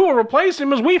who will replace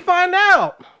him as we find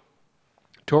out.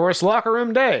 Tourist locker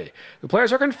room day. The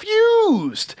players are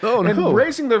confused and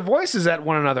raising their voices at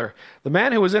one another. The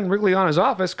man who was in Rigliano's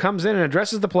office comes in and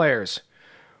addresses the players.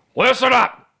 Listen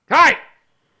up! Hey!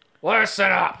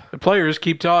 Listen up! The players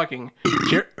keep talking.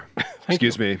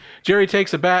 Excuse me. Jerry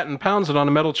takes a bat and pounds it on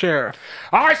a metal chair.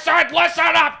 I said listen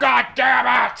up,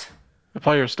 goddammit! The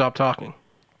players stop talking.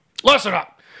 Listen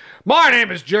up. My name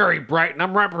is Jerry Brighton.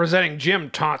 I'm representing Jim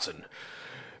Thompson.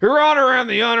 Your Honor and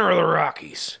the honor of the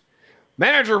Rockies.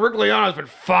 Manager Rigliano has been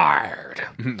fired.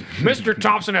 Mr.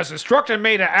 Thompson has instructed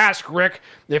me to ask Rick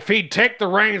if he'd take the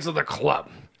reins of the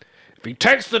club. If he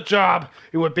takes the job,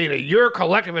 it would be to your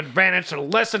collective advantage to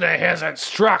listen to his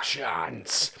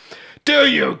instructions. Do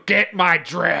you get my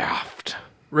draft?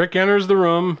 Rick enters the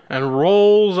room and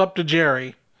rolls up to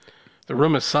Jerry. The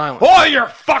room is silent. All your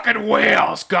fucking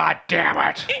wheels,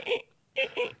 goddammit!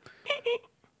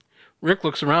 Rick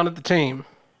looks around at the team.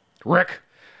 Rick,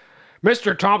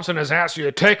 Mr. Thompson has asked you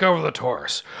to take over the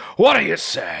Taurus. What do you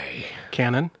say?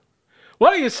 Cannon.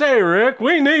 What do you say, Rick?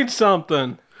 We need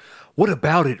something. What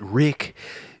about it, Rick?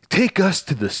 Take us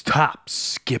to the top,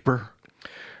 Skipper.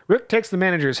 Rick takes the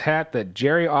manager's hat that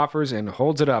Jerry offers and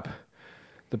holds it up.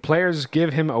 The players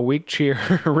give him a weak cheer.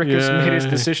 Rick has made his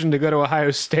decision to go to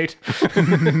Ohio State.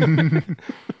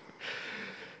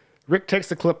 Rick takes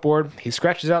the clipboard. He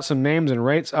scratches out some names and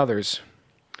rates others.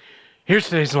 Here's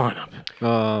today's lineup.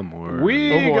 We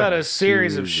got a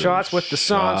series of shots with the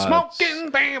song "Smoking,"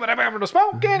 bam, bam, bam,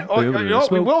 smoking. Oh, you know,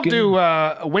 we will do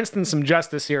Winston some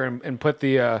justice here and put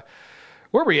the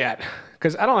where are we at?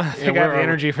 Because I don't think I have the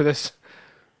energy for this.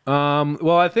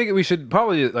 Well, I think we should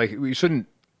probably we shouldn't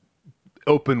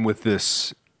open with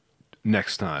this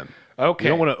next time. Okay. We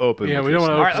don't want to open. Yeah, with we don't this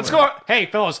want to. All right, let's go. Hey,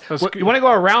 fellas, you want to go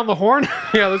around the horn?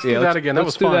 Yeah, let's do that again. That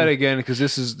was Let's do fun. that again because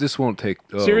this won't take.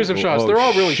 Series of shots. They're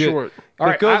all really short. All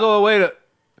right, it goes all the way to.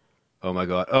 Oh my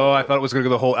God! Oh, I thought it was going to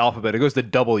go the whole alphabet. It goes to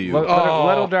W.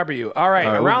 Little W. All right,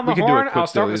 around we the can do it horn. quick, I'll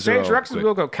start though. with These are stage all directions. quick.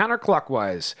 We'll go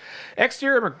counterclockwise.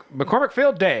 Exterior McCormick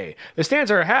Field day. The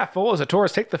stands are half full as the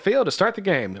Taurus take the field to start the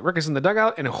game. Rick is in the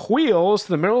dugout and wheels to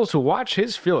the middle to watch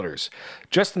his fielders.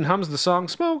 Justin hums the song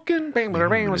 "Smoking," bang, bang,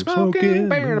 bang, smoking,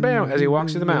 bang, bang, as he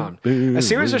walks through the mound. A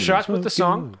series of shots with the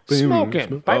song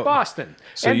 "Smoking" by Boston.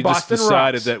 So and you Boston just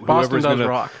decided rocks. that Boston whoever's does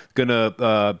rock.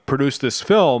 gonna produce this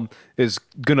film is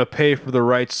gonna pay for the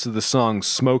rights to the song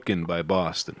 "Smokin'" by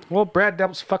Boston. Well, Brad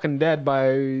Delp's fucking dead by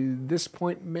this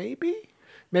point, maybe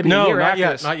a No, year not after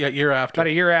yet. this. Not yet. Year after. About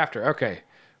a year after. Okay.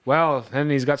 Well, then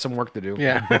he's got some work to do.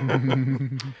 Yeah.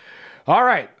 All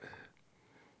right.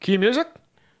 Key music.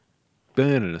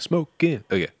 Banana smoking.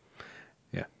 Okay,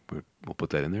 yeah, we'll put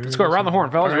that in there. Let's go around the horn,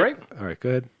 fellas. You ready? All right, go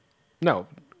ahead. No.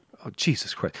 Oh,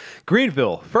 Jesus Christ!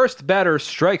 Greenville first batter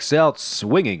strikes out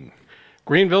swinging.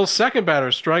 Greenville's second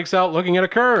batter strikes out looking at a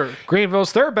curve.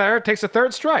 Greenville's third batter takes a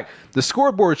third strike. The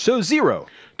scoreboard shows 0.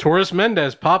 Torres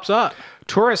Mendez pops up.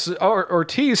 Torres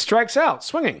Ortiz strikes out,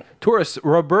 swinging. Taurus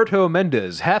Roberto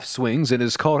Mendez half swings and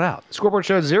is called out. Scoreboard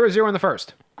shows 0-0 in the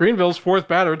first. Greenville's fourth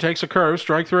batter takes a curve,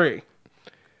 strike 3.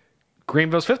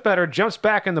 Greenville's fifth batter jumps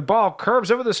back and the ball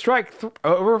curves over the strike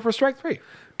over for strike 3.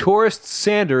 Taurus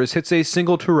Sanders hits a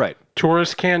single to right.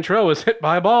 Torres Cantrell is hit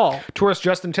by a ball. Taurus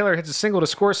Justin Taylor hits a single to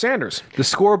score Sanders. The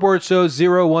scoreboard shows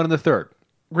 0-1 in the third.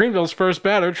 Greenville's first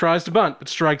batter tries to bunt, but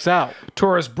strikes out.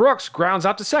 Taurus Brooks grounds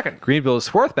out to second. Greenville's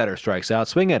fourth batter strikes out,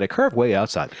 swinging at a curve way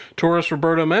outside. Torres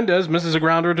Roberto Mendez misses a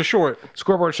grounder to short.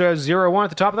 Scoreboard shows 0-1 at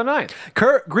the top of the ninth.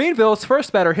 Greenville's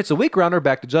first batter hits a weak grounder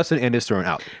back to Justin and is thrown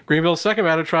out. Greenville's second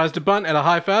batter tries to bunt at a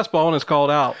high fastball and is called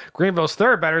out. Greenville's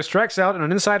third batter strikes out on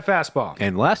an inside fastball.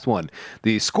 And last one,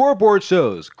 the scoreboard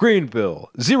shows Greenville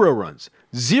 0 runs,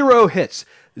 0 hits,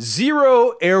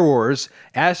 0 errors.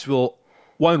 Asheville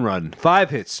 1 run, 5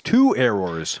 hits, 2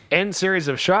 errors. End series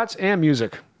of shots and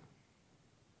music.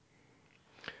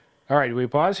 All right, do we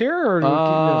pause here or do we keep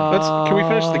going? Can we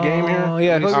finish the game here? Oh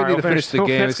yeah, I think All we right, need to we'll finish the finish-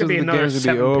 game. that's gonna be The another game's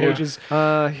gonna be 7 over. pages.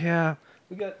 Yeah.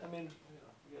 We got a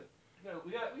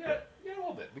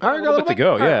little bit. All right, A little bit to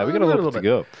go. Yeah, we got a little bit to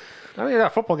go. I mean, I got a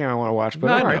football game I want to watch, but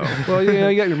I all know. right. Well, yeah,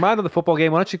 you got your mind on the football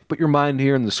game. Why don't you put your mind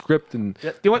here in the script and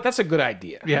You know what? That's a good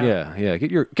idea. yeah,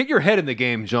 get your head in the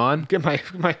game, John. Get my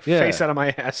Yeah. face out of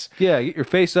my ass. Yeah, get your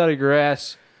face out of your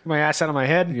ass, My ass out of my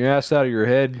head. your ass out of your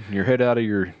head, your head out of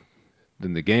your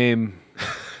in the game.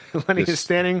 Lenny is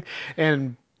standing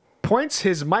and points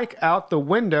his mic out the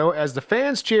window as the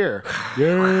fans cheer.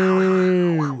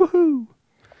 Woohoo!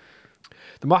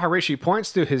 The Maharishi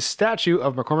points to his statue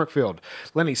of McCormick Field.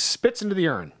 Lenny spits into the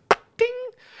urn. Ding!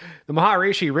 The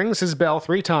Maharishi rings his bell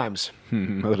 3 times.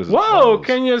 Whoa,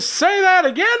 can you say that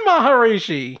again,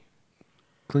 Maharishi?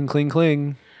 Cling, cling,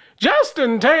 cling.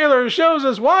 Justin Taylor shows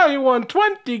us why he won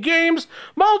 20 games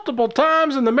multiple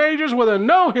times in the majors with a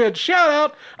no-hit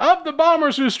shutout of the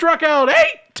Bombers who struck out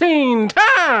 18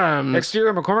 times.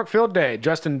 Exterior McCormick Field day.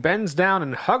 Justin bends down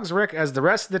and hugs Rick as the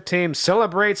rest of the team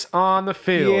celebrates on the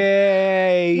field.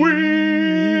 Yay!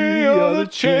 We are the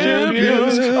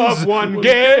champions of one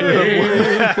game.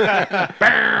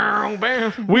 Bam,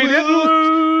 bam. We didn't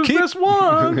lose this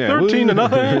one, 13 to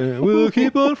nothing. We'll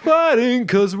keep on fighting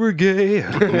because we're gay.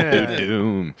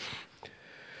 Doom.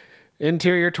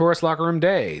 Interior Taurus locker room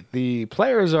day. The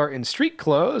players are in street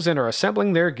clothes and are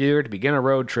assembling their gear to begin a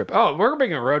road trip. Oh, we're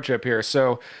beginning a road trip here.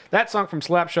 So that song from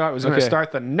Slapshot was going to Okay.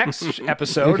 start the next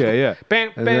episode. Okay, yeah.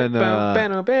 Bam, And bam, then, bam,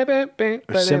 bam, bam, bam, bam,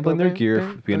 Assembling their bam, gear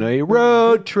bam, for being bam, a bam,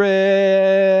 road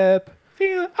trip.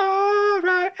 Feeling all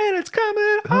right, and it's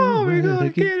coming on. We're gonna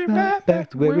get it right back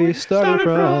to where we started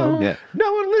from. Yeah.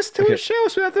 No one listens to Okay. his show,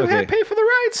 so we have to Okay. pay for the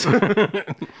rights.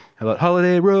 How about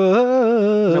Holiday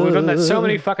Road? And we've done that so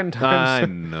many fucking I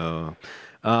times. know.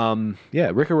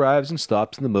 Yeah, Rick arrives and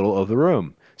stops in the middle of the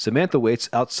room. Samantha waits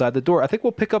outside the door. I think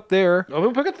we'll pick up there. Oh,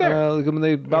 we'll pick it there. When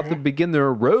they about to begin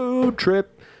their road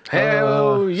trip.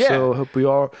 Hell yeah. So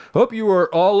hope you are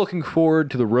all looking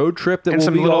forward to the road trip that And will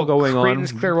some be all little going on.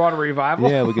 Creedence Clearwater Revival.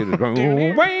 Yeah, we get yeah,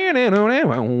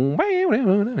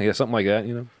 something like that.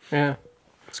 You know, Yeah.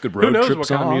 it's a good road Who knows trip what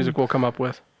song. kind of music we'll come up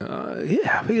with?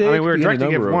 Yeah, I mean, we were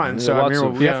directing it one, so I lots mean,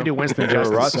 of, we have to do Winston there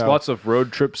justice. were lots, so. lots of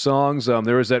road trip songs.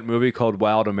 There was that movie called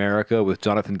Wild America with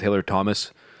Jonathan Taylor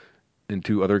Thomas and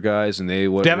two other guys, and they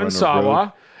went Devin on a road.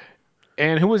 Sawa.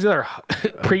 And who was the other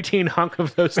preteen hunk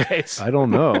of those days? I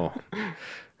don't know.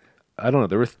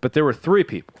 There were three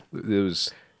people. It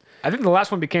was. I think the last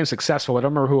one became successful. I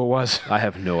don't remember who it was. I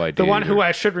have no idea. The one either. who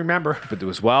I should remember. But there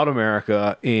was Wild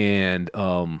America, and I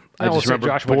will just say remember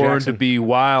Joshua "Born Jackson. to Be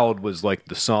Wild" was like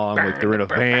the song, like they're in a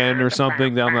van or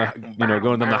something down the,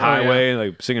 going down the highway,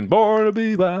 like singing "Born to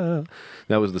Be Wild."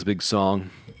 That was this big song.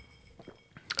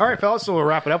 All right, fellas, so we'll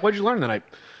wrap it up. What did you learn tonight?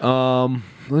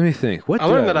 Let me think. What I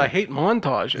did learned that I hate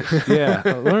montages.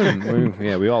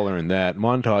 Yeah, we all learned that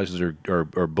montages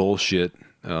are bullshit.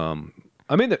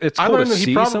 I mean, it's I cool learned to that he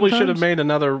see probably should have sometimes. made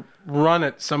another run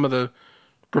at some of the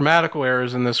grammatical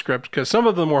errors in the script because some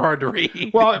of them were hard to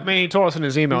read. Well, I mean, he told us in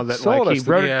his email that told like he us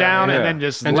wrote that- it down yeah. and then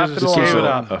just And left just it alone. gave it So,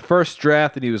 up. a first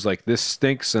draft, and he was like, "This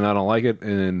stinks, and I don't like it,"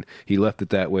 and he left it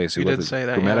that way. So he He left did it say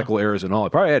that, grammatical errors and all. He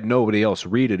probably had nobody else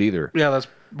read it either. Yeah,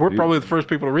 we're probably the first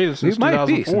people to read it since He might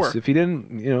be, 2004. since if he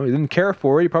didn't, he didn't care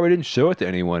for it, he probably didn't show it to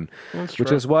anyone. That's which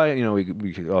true. is why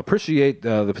we appreciate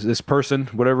this person,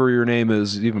 whatever your name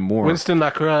is, even more. Winston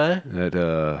Lacroix.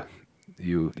 That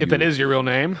you If that is your real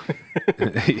name.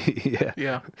 yeah.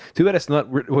 Yeah. Too bad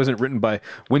it wasn't written by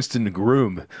Winston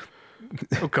Groom.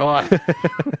 Oh God,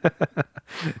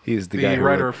 He's the the guy who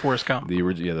writer wrote of Forrest Gump.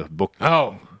 the book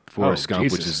Oh. Forrest Gump,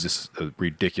 which Jesus. is just a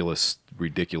ridiculous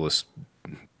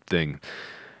thing.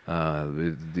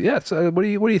 Yeah. So what do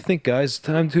you think, guys?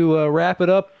 Time to wrap it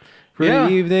up for Yeah.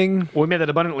 the evening. We made that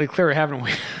abundantly clear, haven't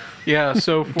we? Yeah.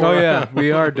 So for Oh yeah,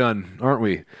 we are done, aren't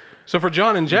we? so for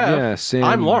John and Jeff, Yeah, Sam,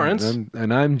 I'm Lawrence.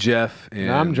 and I'm Jeff, and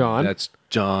I'm John. That's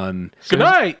John. Good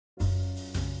night.